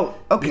 Oh,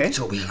 okay. Big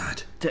tubby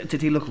lad.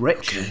 Did he look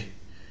rich? Okay.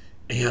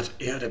 He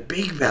had a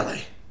big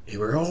belly. He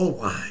were all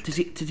white. Did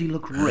he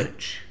look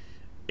rich?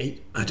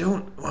 I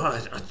don't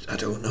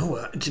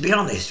know. To be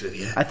honest with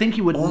you, I think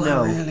you would all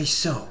know. I really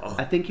saw.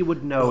 I think you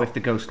would know if the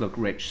ghost looked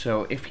rich.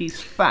 So if he's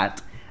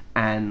fat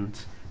and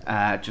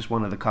just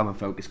one of the common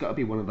folk, it's got to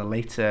be one of the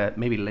later,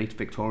 maybe late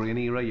Victorian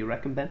era. You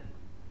reckon, Ben?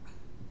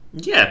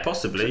 Yeah,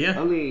 possibly. Yeah.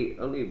 Only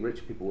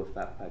rich people were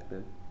fat back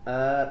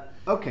then.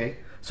 Okay.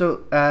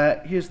 So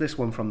here's this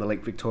one from the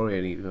late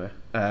Victorian era.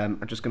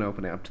 I'm just going to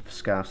open it up to the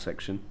scarf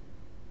section.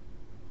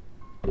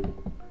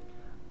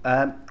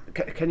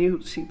 Can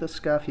you see the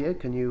scarf here?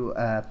 Can you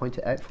point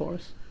it out for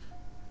us?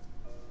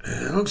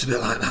 It looks a bit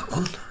like that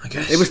one, I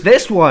guess. It was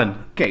this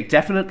one. Okay,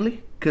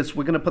 definitely, because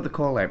we're going to put the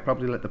call out.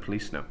 Probably let the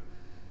police know.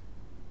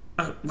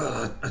 Well,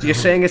 I don't You're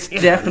know. saying it's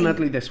Yeah,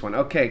 definitely this one.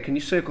 Okay, can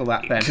you circle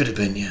that, Ben? It could have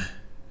been, yeah.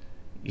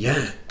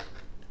 Yeah.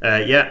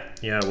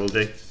 Yeah, we'll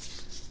do.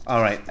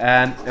 All right.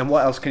 And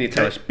what else can you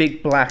tell Okay. us?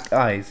 Big black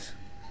eyes.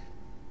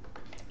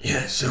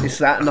 Yeah, so... Is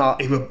that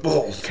not? He were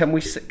bald. Can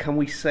we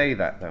say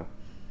that though?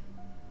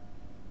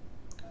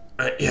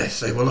 Yes,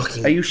 they were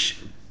looking Are you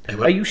They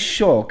were are you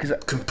sure? Because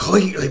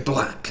completely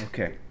black.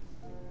 okay.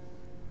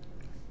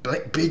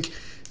 Big,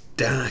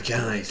 dark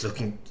eyes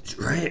looking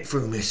right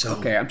through my soul.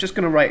 Okay, I'm just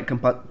going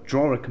to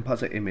draw a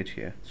composite image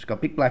here. It's got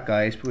big black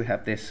eyes, but we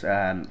have this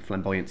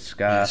flamboyant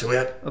scarf. So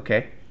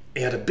Okay.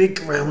 he had a big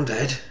round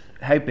head.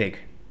 How big?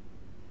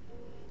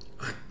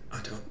 I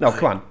don't No, like,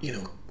 come on. You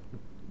know,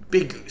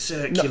 big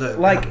circular.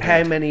 Like round how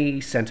head. many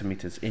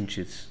centimeters,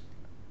 inches?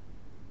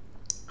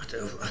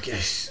 I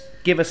guess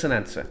Give us an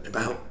answer.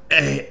 about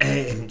 8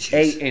 inches.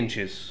 8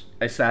 inches.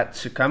 Is that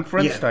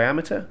circumference, Yeah.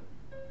 diameter?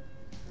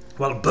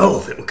 Well,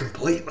 both. It were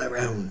completely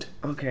round.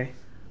 Okay.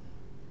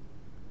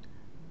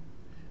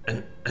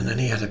 And then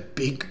he had a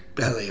big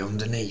belly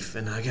underneath,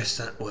 and I guess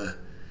that were,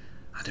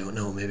 I don't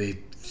know,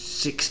 maybe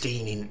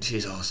 16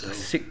 inches or so.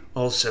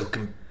 Also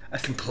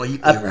completely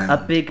round. A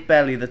big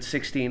belly that's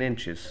 16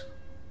 inches.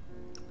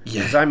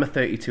 Because Yeah. I'm a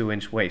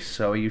 32-inch waist,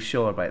 so are you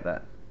sure about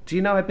that? Do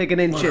you know how big an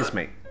inch is,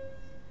 mate?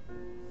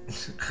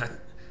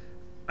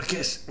 I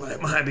guess, well,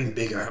 it might have been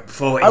bigger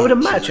before. I would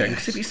imagine,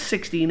 because if he's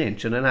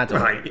 16-inch and an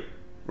adult... Right.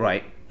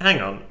 Right.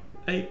 Hang on.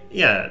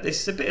 Yeah,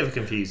 this is a bit of a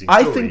confusing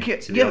I story.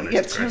 think to be honest,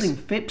 you're Chris. telling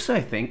fibs,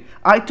 I think.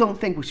 I don't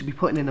think we should be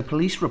putting in a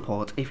police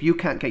report if you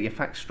can't get your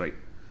facts straight.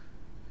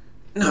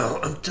 No,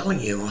 I'm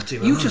telling you what he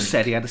was. You just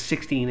said he had a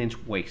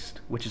 16-inch waist,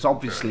 which is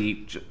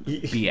obviously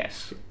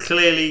BS.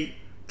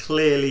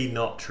 Clearly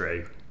not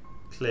true.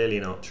 Clearly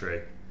not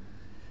true.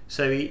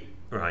 So he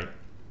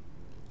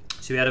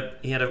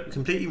had a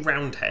completely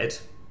round head.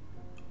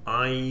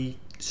 I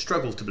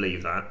struggle to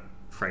believe that,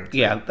 frankly.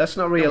 Yeah, that's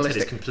not Round head is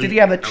realistic. completely Did he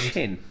have a round.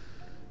 chin?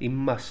 He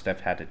must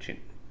have had a chin.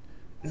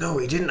 No,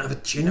 he didn't have a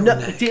chin or No,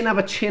 neck. he didn't have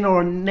a chin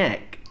or a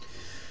neck.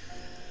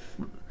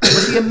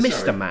 Was he a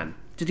Mr. Man?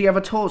 Did he have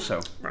a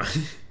torso?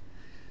 Right.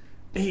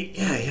 He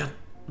had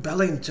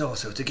belly and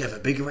torso together,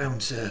 big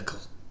round circle.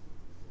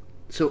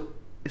 So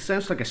it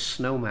sounds like a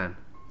snowman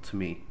to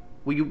me.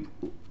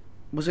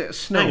 Was it a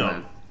snowman?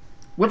 on.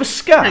 With a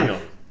scarf? Hang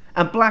on.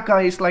 And black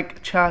eyes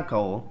like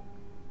charcoal?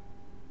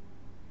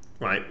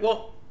 Right.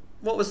 What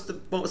was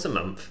the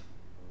month?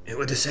 It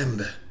was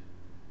December.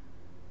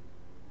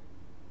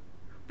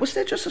 Was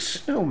there just a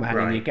snowman in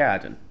Right. your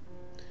garden?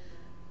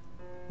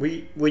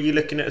 Were you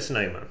looking at a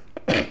snowman?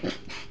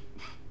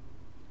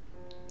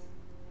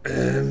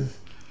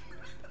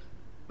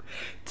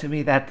 To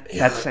me, that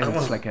Yeah, sounds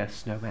well- like a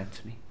snowman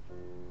to me.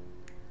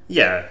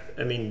 Yeah.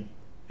 I mean,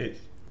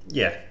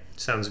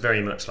 sounds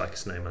very much like a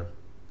snowman.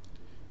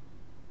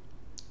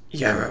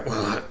 Yeah, right,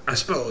 well, I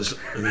suppose,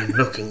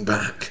 looking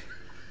back,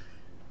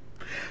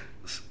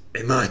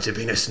 it might have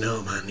been a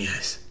snowman,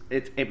 yes.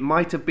 It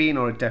might have been,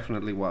 or it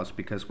definitely was,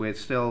 because we're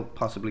still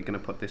possibly going to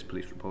put this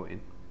police report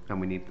in, and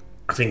we need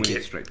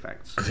straight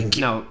facts. I think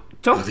it- no,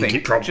 don't I think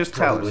think. it Just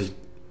tell probably. us.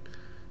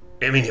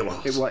 It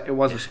was. It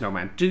was a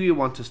snowman. Do you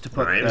want us to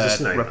put Right, it was a the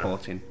snowman.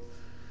 report in?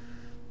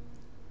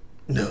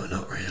 No,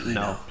 not really.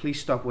 No. Please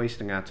stop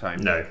wasting our time.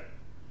 No.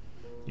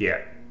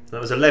 Yeah.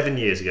 That was 11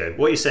 years ago.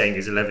 What you're saying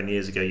is 11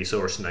 years ago you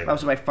saw a snowman. That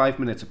was about 5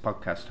 minutes of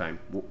podcast time.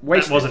 That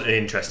Wasted. wasn't an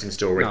interesting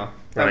story. No,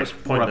 that was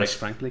pointless. rubbish,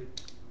 frankly.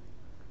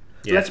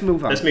 Yeah. Let's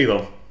move on. Let's move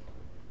on.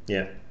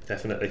 Yeah,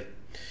 definitely.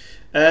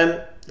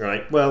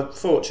 Right. Well,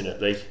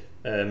 fortunately,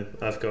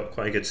 I've got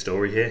quite a good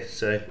story here,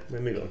 so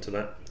we'll move on to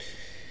that.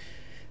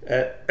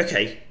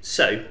 Okay,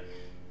 so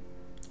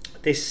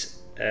this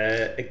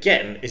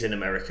again is in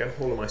America.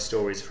 All of my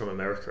stories are from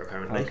America,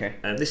 apparently. Okay.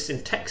 And this is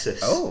in Texas.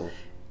 Oh.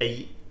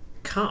 A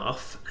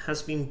calf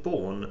has been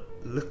born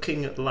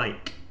looking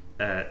like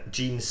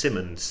Gene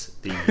Simmons,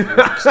 the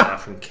rock star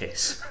from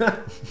Kiss.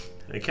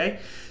 Okay,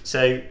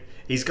 so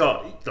He's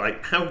got,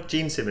 like, how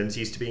Gene Simmons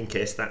used to be in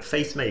Kiss, that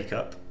face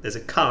makeup. There's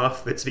a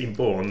calf that's been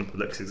born that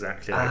looks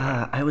exactly like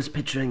that. I was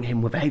picturing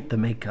him without the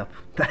makeup.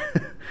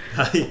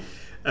 I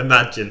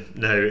imagine.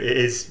 No, it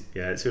is.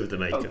 Yeah, it's with the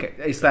makeup. Okay,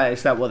 is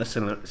that what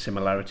the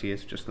similarity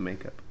is? Just the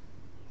makeup?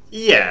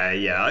 Yeah.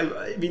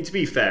 I mean, to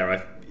be fair,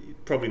 I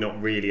probably not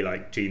really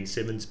like Gene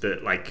Simmons,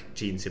 but like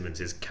Gene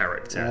Simmons'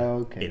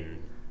 character in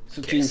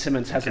So Kiss. Gene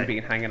Simmons hasn't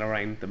been hanging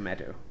around the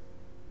meadow,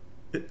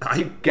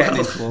 getting getting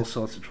into all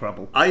sorts of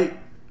trouble.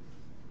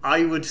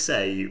 I would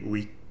say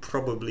we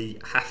probably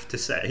have to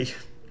say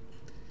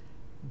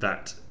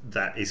that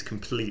is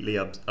completely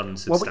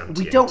unsubstantiated.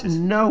 Well, we don't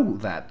know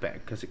that bit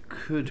because it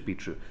could be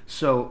true.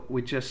 So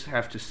we just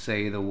have to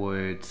say the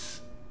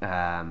words.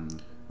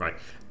 Right.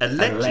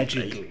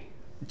 Allegedly,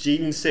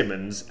 Gene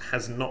Simmons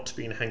has not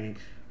been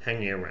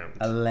hanging around.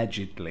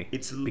 Allegedly.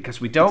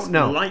 Because we don't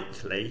know.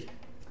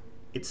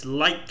 It's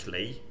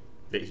likely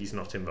that he's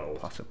not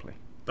involved. Possibly.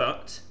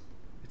 But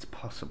it's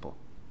possible.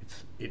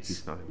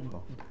 He's not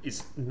involved.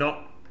 It's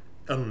not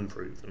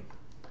unproven.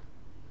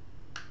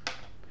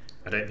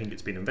 I don't think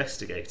it's been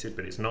investigated,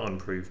 but it's not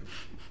unproven.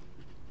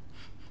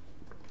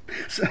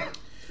 So,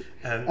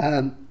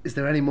 is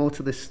there any more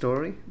to this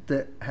story?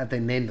 Had they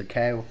named the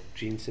cow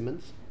Gene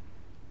Simmons?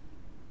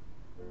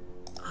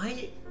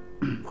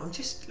 I'm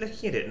just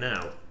looking at it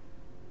now.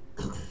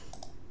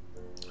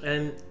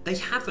 They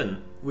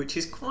haven't, which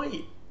is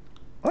quite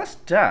Well, that's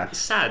daft.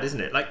 sad,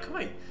 isn't it? Like,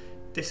 quite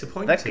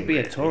disappointing. That could be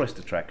a really. tourist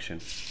attraction.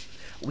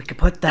 We could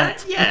put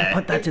that. Yeah, we could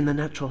put that in the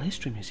Natural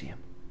History Museum.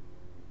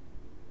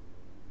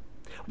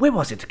 Where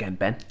was it again,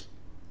 Ben?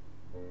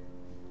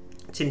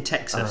 It's in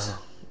Texas.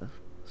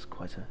 It's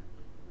quite a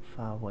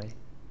far away.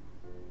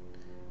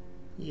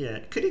 Yeah.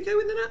 Could it go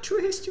in the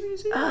Natural History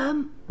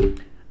Museum?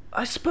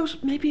 I suppose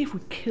maybe if we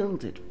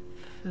killed it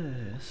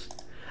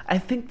first. I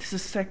think there's a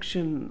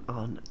section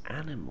on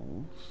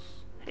animals.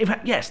 In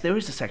fact, yes, there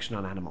is a section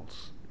on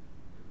animals.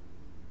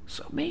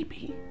 So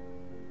maybe.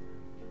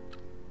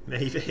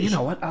 Maybe. You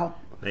know what? I'll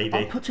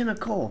put in a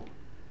call.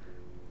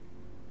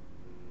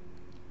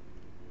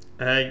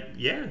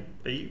 Yeah.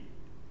 Are you?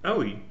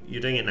 Oh,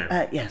 you're doing it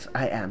now. Yes,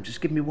 I am. Just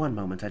give me one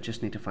moment. I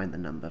just need to find the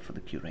number for the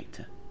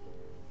curator.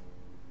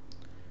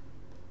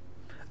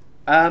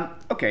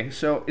 Okay,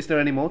 so is there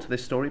any more to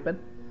this story, Ben?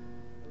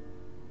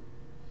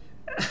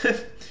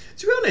 To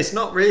be honest,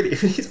 not really.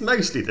 It's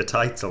mostly the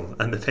title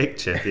and the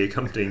picture, the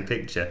accompanying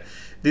picture.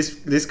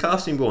 This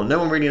casting born, no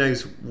one really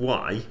knows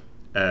why.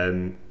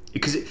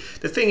 Because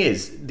the thing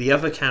is, the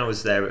other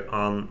cows there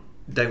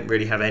don't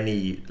really have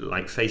any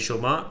like facial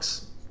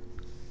marks.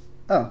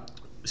 Oh.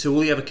 So all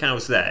the other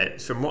cows there,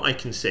 from what I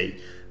can see,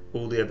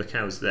 all the other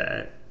cows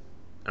there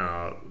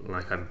are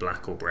like either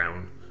black or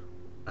brown,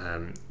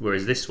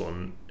 whereas this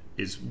one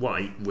is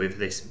white with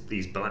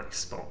these black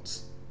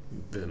spots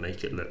that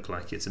make it look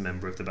like it's a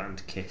member of the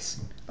band Kiss.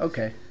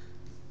 Okay.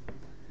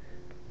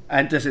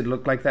 And does it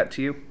look like that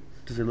to you?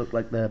 Does it look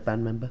like the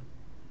band member?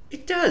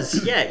 It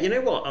does, yeah. You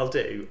know what I'll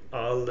do?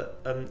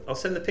 I'll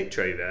send the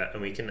picture over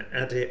and we can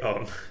add it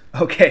on.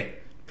 Okay.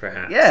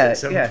 Perhaps at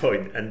some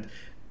point.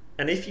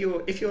 And if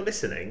you're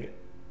listening,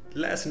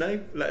 let us know.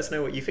 Let us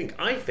know what you think.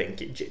 I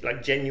think it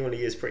like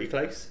genuinely is pretty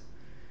close.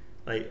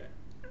 Like,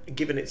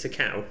 given it's a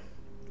cow,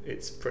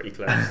 it's pretty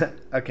close.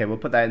 Okay, we'll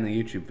put that in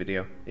the YouTube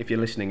video. If you're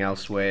listening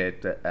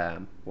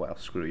elsewhere, well,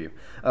 screw you.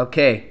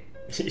 Okay.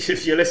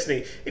 if you're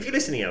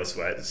listening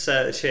elsewhere,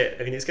 search it.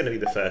 I mean, it's going to be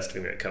the first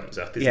thing that comes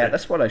up, isn't it? Yeah,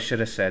 that's what I should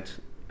have said.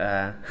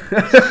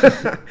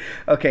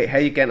 Okay, how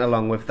are you getting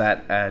along with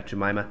that,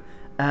 Jemima?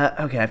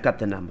 Okay, I've got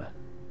the number.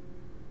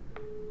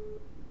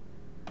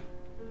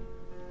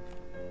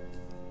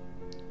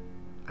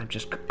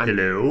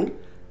 Hello?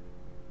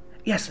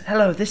 Yes,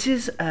 hello. This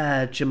is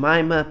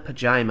Jemima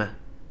Pajama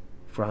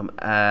from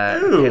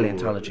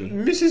Paleontology.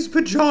 Mrs.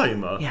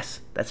 Pajama? Yes,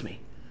 that's me.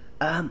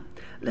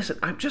 Listen,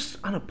 I'm just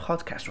on a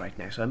podcast right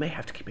now, so I may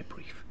have to keep it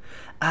brief.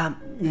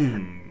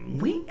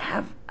 We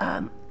have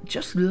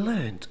just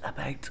learned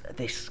about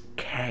this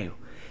cow,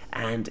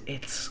 and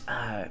it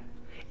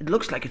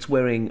looks like it's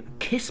wearing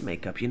Kiss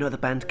makeup. You know the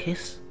band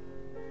Kiss?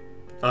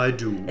 I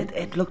do.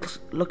 It looks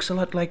a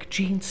lot like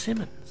Gene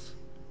Simmons.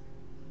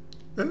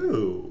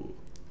 Oh.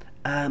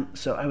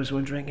 So I was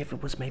wondering if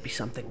it was maybe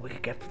something we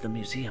could get for the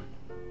museum.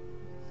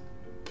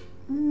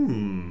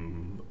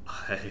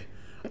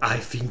 I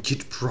think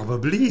it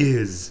probably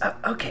is.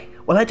 Okay.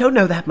 Well, I don't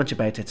know that much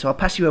about it, so I'll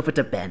pass you over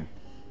to Ben.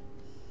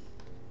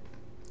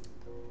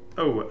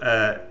 Oh,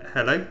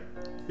 hello?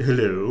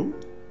 Hello?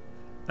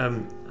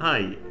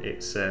 Hi,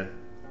 it's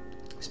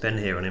Ben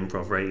here on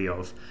Improv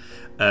Radio.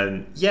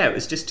 Yeah, it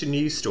was just a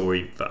news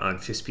story that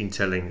I've just been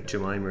telling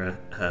Jemima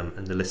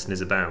and the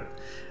listeners about.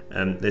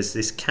 There's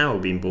this cow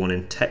being born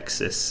in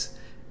Texas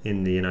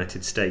in the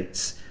United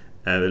States.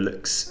 It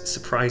looks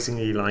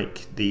surprisingly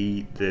like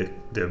the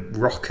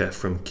rocker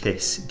from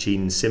Kiss,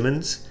 Gene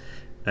Simmons.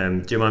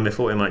 Jemima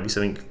thought it might be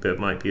something that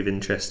might be of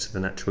interest to the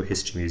Natural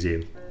History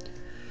Museum.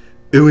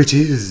 Oh, it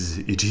is.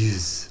 It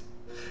is.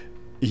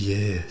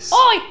 Yes.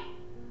 Oi!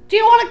 Do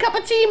you want a cup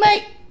of tea,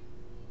 mate?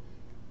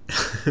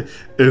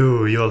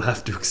 Oh, you'll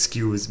have to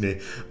excuse me.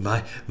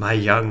 My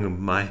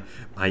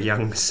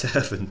young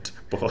servant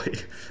boy,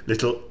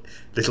 little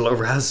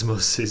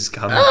Erasmus is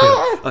coming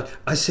here.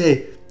 I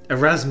say,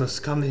 Erasmus,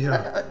 come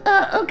here.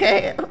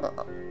 Okay.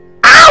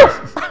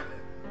 Ow!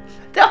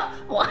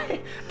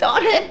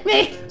 Don't hit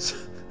me.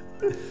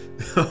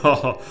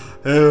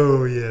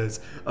 Oh yes.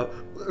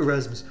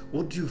 Erasmus,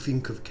 what do you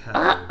think of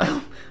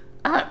cows?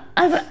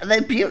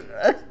 They're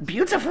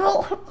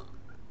beautiful.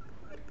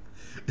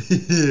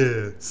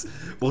 Yes.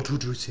 What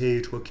would you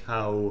say to a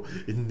cow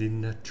in the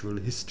Natural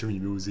History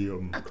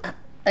Museum?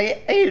 Are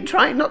you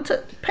trying not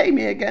to pay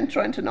me again?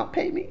 Trying to not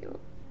pay me?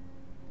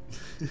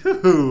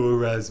 Oh,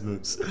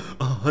 Erasmus,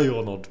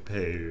 you're not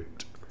paid.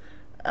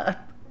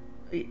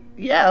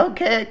 Yeah,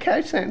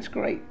 okay, sounds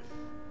great.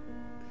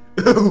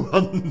 Oh,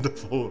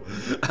 wonderful.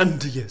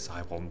 And yes,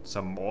 I want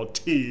some more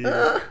tea.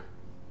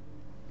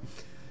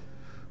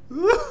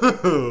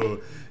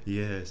 Oh,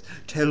 yes.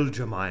 Tell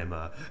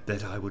Jemima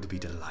that I would be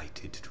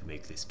delighted to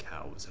make this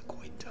cow's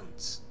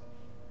acquaintance.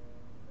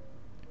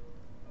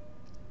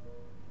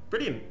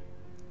 Brilliant.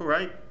 All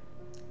right.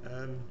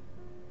 I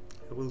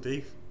will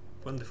do.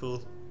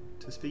 Wonderful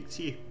to speak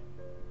to you.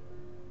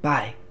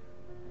 Bye.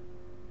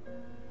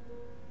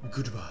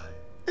 Goodbye.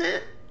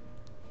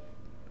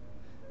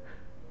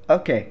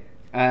 Okay.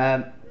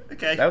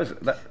 Okay. That was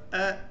that.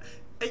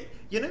 Hey,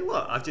 you know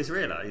what? I've just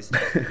realised.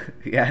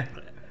 Yeah.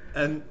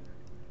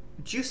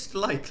 Just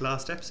like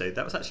last episode,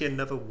 that was actually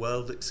another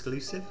world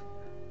exclusive.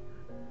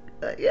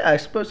 Yeah, I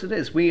suppose it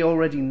is. We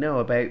already know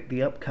about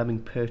the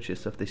upcoming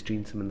purchase of this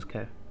Gene Simmons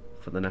cow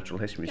for the Natural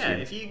History Yeah,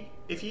 Museum.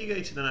 if you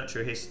go to the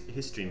Natural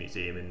History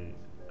Museum in,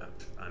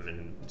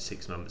 in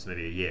 6 months,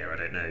 maybe a year, I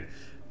don't know,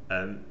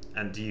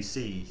 and you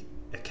see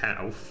a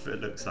cow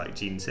that looks like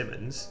Gene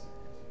Simmons,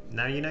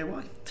 now you know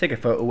why. Take a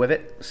photo with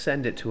it,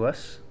 send it to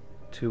us,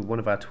 to one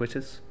of our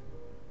Twitters.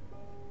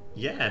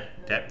 Yeah,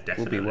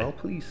 definitely. We'll be well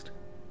pleased.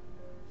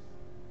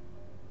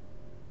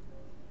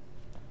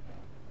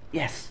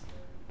 Yes.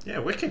 Yeah,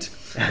 wicked.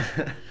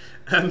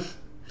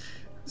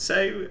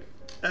 So,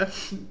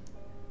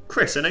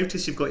 Chris, I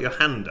notice you've got your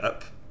hand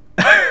up.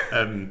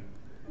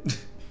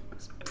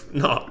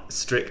 Not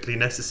strictly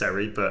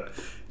necessary, but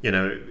you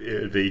know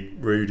it would be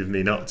rude of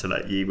me not to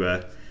let you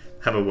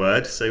have a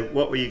word. So,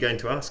 what were you going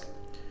to ask?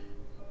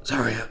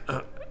 Sorry,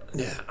 I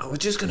was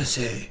just gonna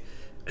say,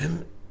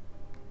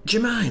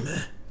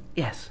 Jemima,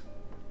 Yes.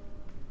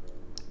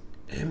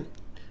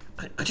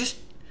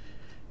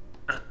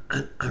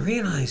 I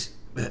realise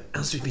that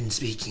as we've been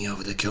speaking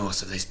over the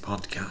course of this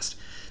podcast,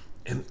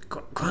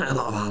 quite a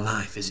lot of our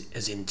life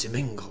is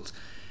intermingled,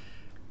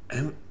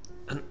 and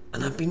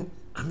I've been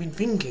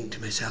thinking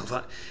to myself,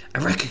 I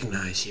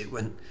recognise you,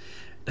 and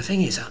the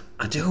thing is,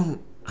 I do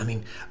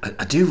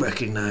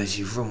recognise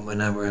you from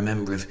when I were a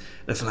member of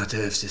the Flat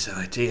Earth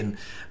Society, and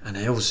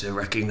I also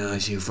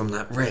recognise you from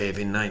that rave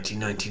in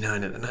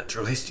 1999 at the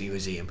Natural History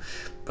Museum,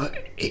 but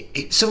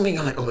it's something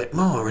a little bit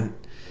more, and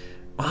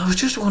well, I was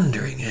just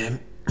wondering,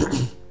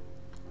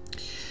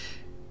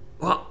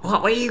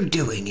 what were you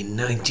doing in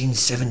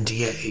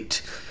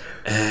 1978?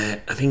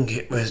 I think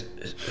it was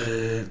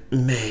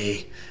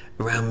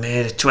around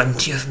May the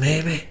 20th,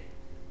 maybe?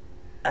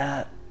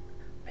 May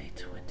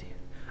 20th.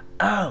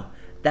 Oh,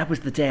 that was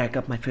the day I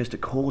got my first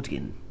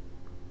accordion.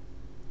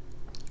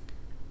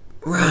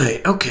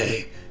 Right,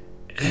 okay.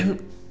 You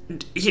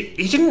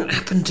didn't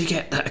happen to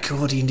get that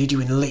accordion, did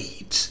you, in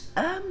Leeds?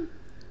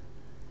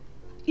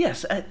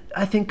 Yes,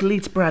 I think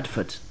Leeds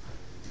Bradford.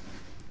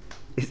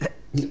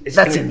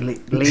 That's in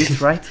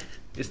Leeds, right?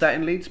 Is that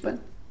in Leeds,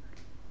 Ben?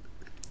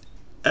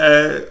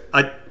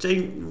 I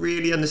don't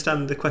really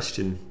understand the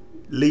question.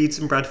 Leeds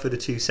and Bradford are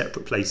two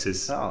separate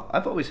places. Oh,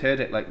 I've always heard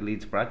it like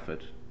Leeds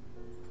Bradford.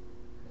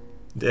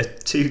 They're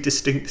two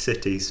distinct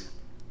cities.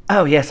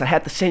 Oh yes, I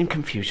had the same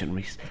confusion,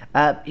 Reese.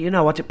 You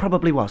know what? It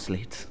probably was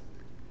Leeds.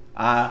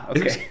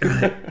 Okay.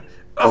 Right.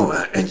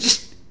 Oh,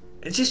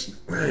 just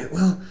right.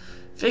 Well,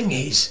 thing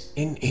is,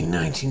 in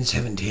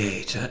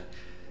 1978,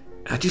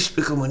 I just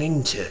become an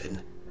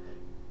intern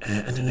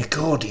at an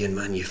accordion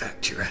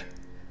manufacturer.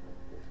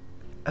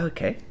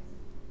 Okay.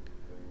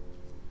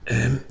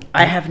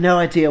 I have no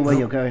idea where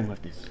you're going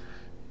with this.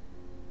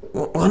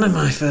 One of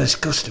my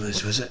first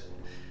customers was a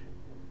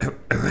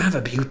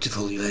rather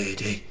beautiful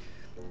lady.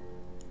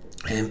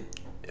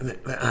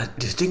 I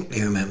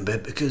distinctly remember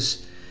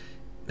because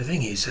the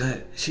thing is,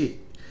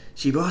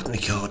 she bought an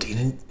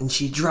accordion and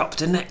she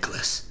dropped a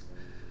necklace.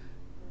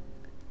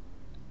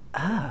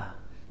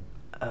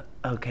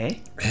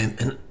 Okay.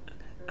 And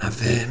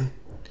I've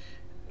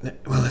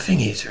well, the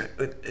thing is,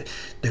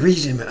 the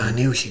reason that I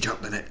knew she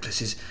dropped the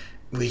necklace is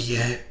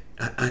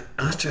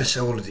after I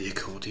sold her the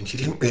accordion, she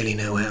didn't really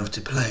know how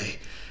to play.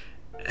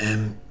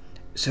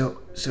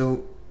 So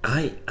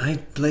I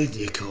played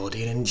the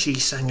accordion and she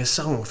sang a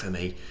song for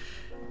me.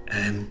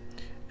 And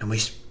we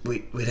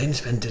then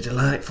spent a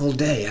delightful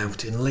day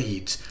out in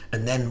Leeds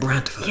and then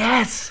Bradford.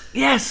 Yes,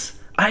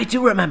 I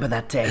do remember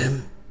that day.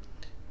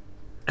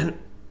 And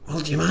well,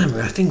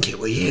 Jemima, I think it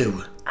were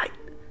you.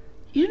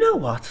 You know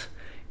what?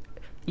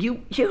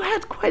 You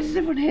had quite a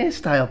different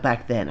hairstyle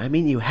back then. I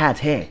mean, you had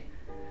hair.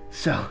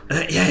 So,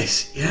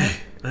 Yes, yeah,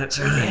 that's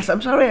right. yes,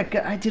 I'm sorry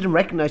I didn't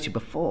recognize you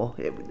before.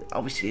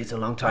 Obviously, it's a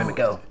long time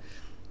ago.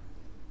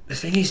 The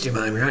thing is,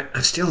 Jemima,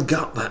 I've still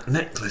got that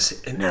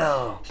necklace. And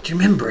No. do you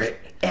remember it?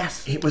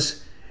 Yes. It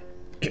was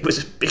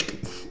a big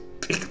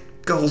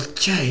gold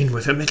chain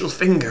with a middle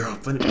finger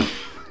up, and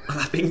well,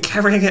 I've been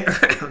carrying it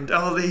around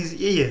all these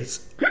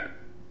years.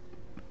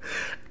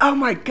 Oh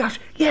my gosh.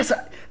 Yes,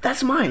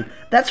 that's mine.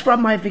 That's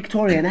from my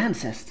Victorian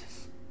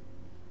ancestors.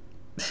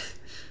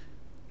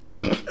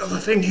 Well, the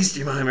thing is,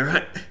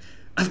 Jemima,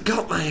 I've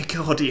got my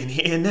accordion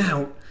here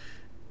now.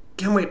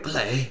 Can we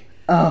play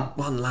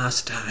one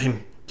last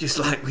time, just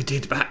like we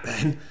did back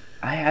then?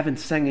 I haven't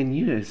sung in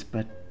years,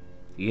 but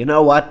you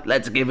know what?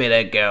 Let's give it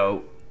a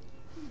go.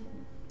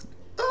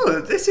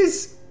 Oh, this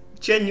is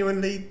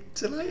genuinely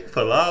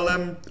delightful.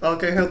 I'll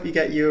go help you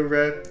get your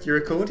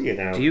accordion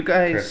out. Do you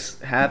guys Chris.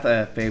 have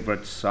a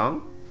favorite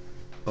song?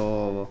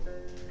 Or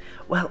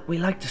Well, we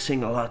like to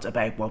sing a lot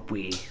about what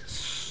we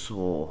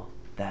saw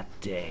that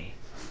day.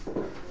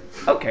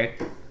 okay,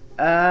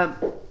 I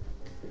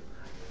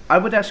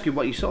would ask you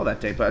what you saw that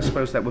day, but I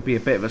suppose that would be a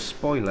bit of a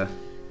spoiler,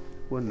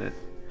 wouldn't it?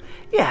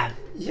 Yeah.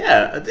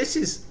 Yeah, this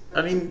is.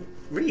 I mean,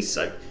 Reese,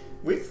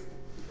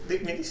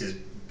 this is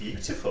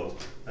beautiful.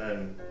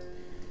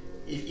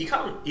 You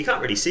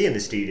can't really see in the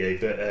studio,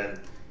 but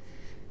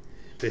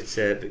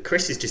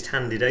Chris has just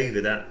handed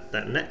over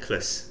that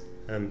necklace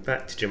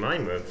back to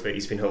Jemima that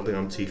he's been holding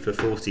on to for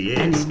 40 years.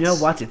 And you know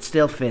what? It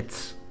still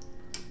fits.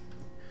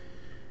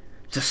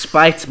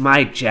 Despite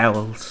my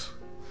jowls.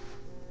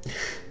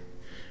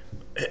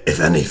 If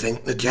anything,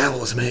 the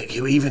jowls make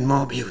you even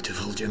more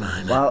beautiful,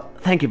 Jemima. Well,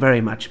 thank you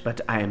very much, but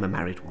I am a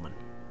married woman.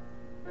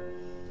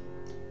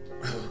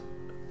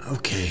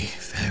 Okay,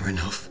 fair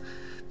enough.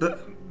 But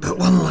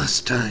one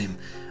last time,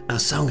 a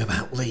song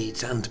about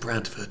Leeds and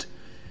Bradford,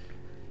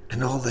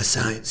 and all the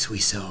sights we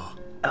saw.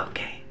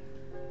 Okay.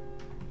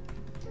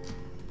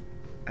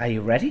 Are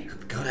you ready?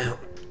 I've got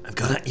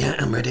it. Yeah,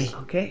 I'm ready.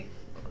 Okay.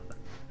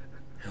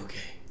 Okay.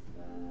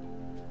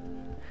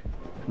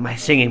 My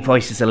singing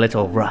voice is a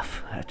little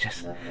rough.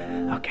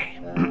 Okay.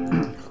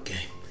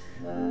 Okay.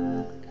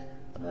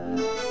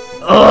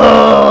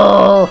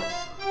 Oh!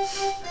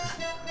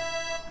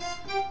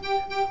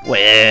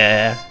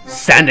 We're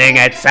standing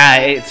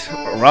outside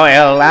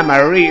Royal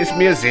Amory's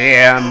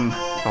Museum.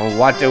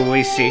 What do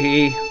we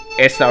see?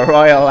 It's the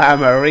Royal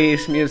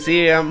Amory's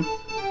Museum.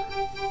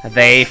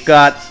 They've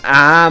got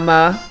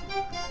armor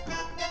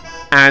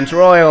and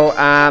royal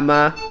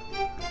armor.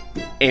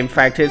 In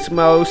fact, it's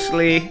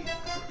mostly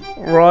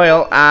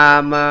royal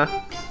armor.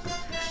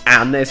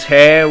 And this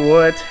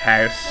Harewood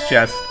house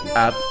just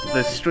up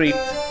the street,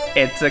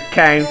 it's a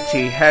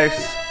county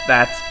house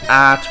that's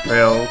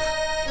art-filled,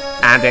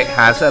 and it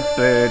has a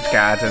bird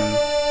garden.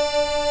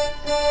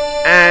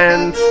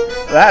 And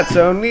that's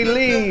only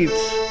Leeds.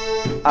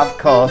 Of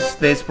course,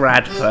 there's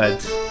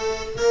Bradford.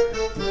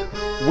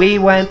 We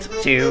went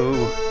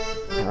to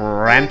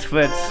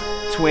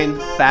Brentford's Twin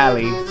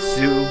Valley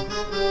Zoo.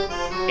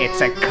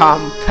 It's a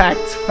compact,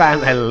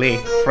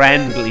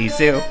 family-friendly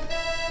zoo.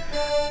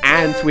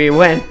 And we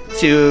went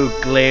to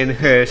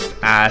Glenhurst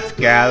Art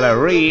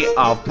Gallery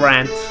of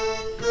Brent.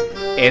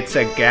 It's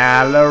a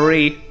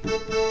gallery.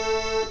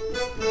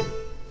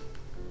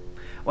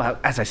 Well,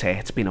 as I say,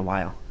 it's been a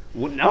while.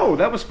 Well, no,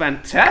 that was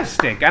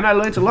fantastic, and I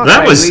learned a lot. That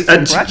about was Leeds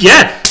and Bradford.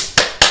 yeah.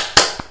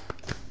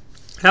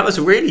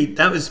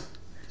 That was.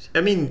 I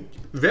mean,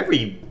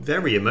 very,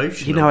 very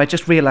emotional. You know, I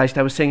just realised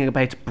I was singing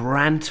about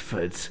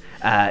Brantford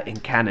in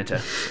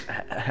Canada.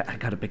 I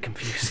got a bit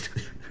confused.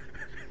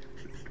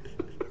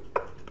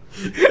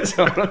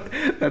 So,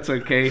 that's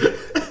okay.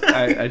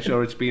 I'm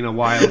sure it's been a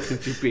while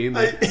since you've been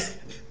there.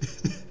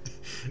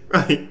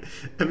 Right.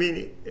 I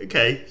mean,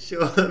 okay,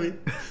 sure. I mean,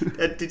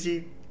 did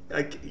you?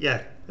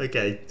 Yeah.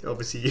 Okay.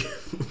 Obviously, you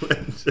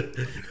went.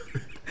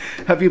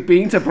 Have you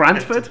been to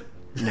Brantford?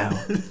 No.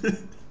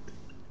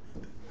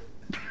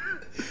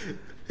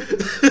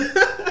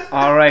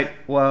 All right.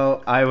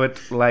 Well, I would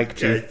like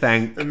to Okay,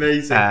 thank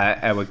amazing.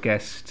 our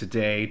guest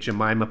today,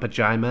 Jemima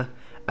Pajima.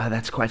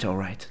 That's quite all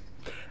right.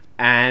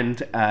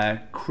 And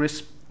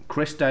Chris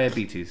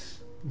Diabetes,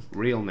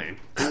 real name.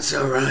 That's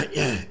all right.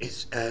 Yeah,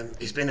 it's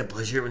been a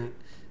pleasure, and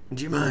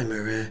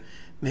Jemima,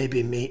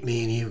 maybe me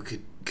and you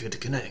could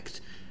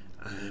connect.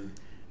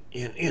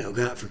 You know,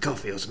 go out for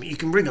coffee or something. You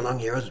can bring along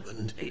your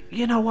husband.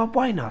 You know what?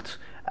 Why not?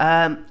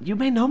 You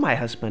may know my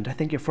husband. I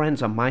think you're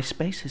friends on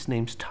MySpace. His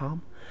name's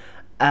Tom.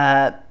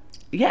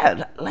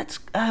 Yeah, let's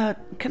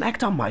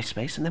connect on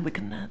MySpace, and then we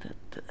can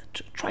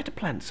try to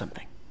plan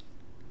something.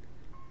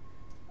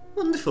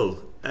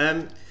 Wonderful.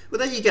 Well,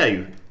 there you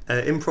go.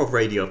 Improv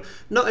Radio.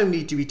 Not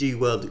only do we do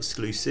world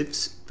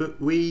exclusives, but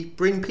we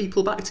bring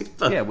people back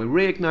together. Yeah, we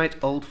reignite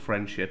old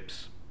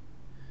friendships.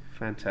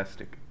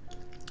 Fantastic.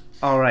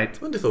 All right.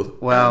 Wonderful.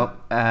 Well,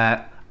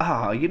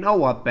 you know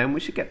what, Ben? We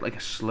should get like a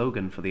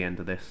slogan for the end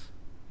of this.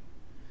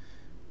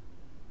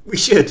 We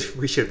should.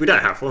 We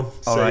don't have one. All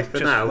So right, for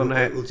just now, for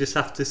now. we'll just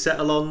have to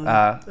settle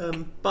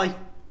on. Bye.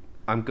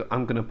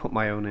 I'm gonna put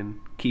my own in.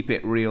 Keep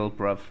it real,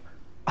 bruv.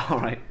 All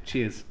right.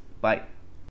 Cheers. Bye.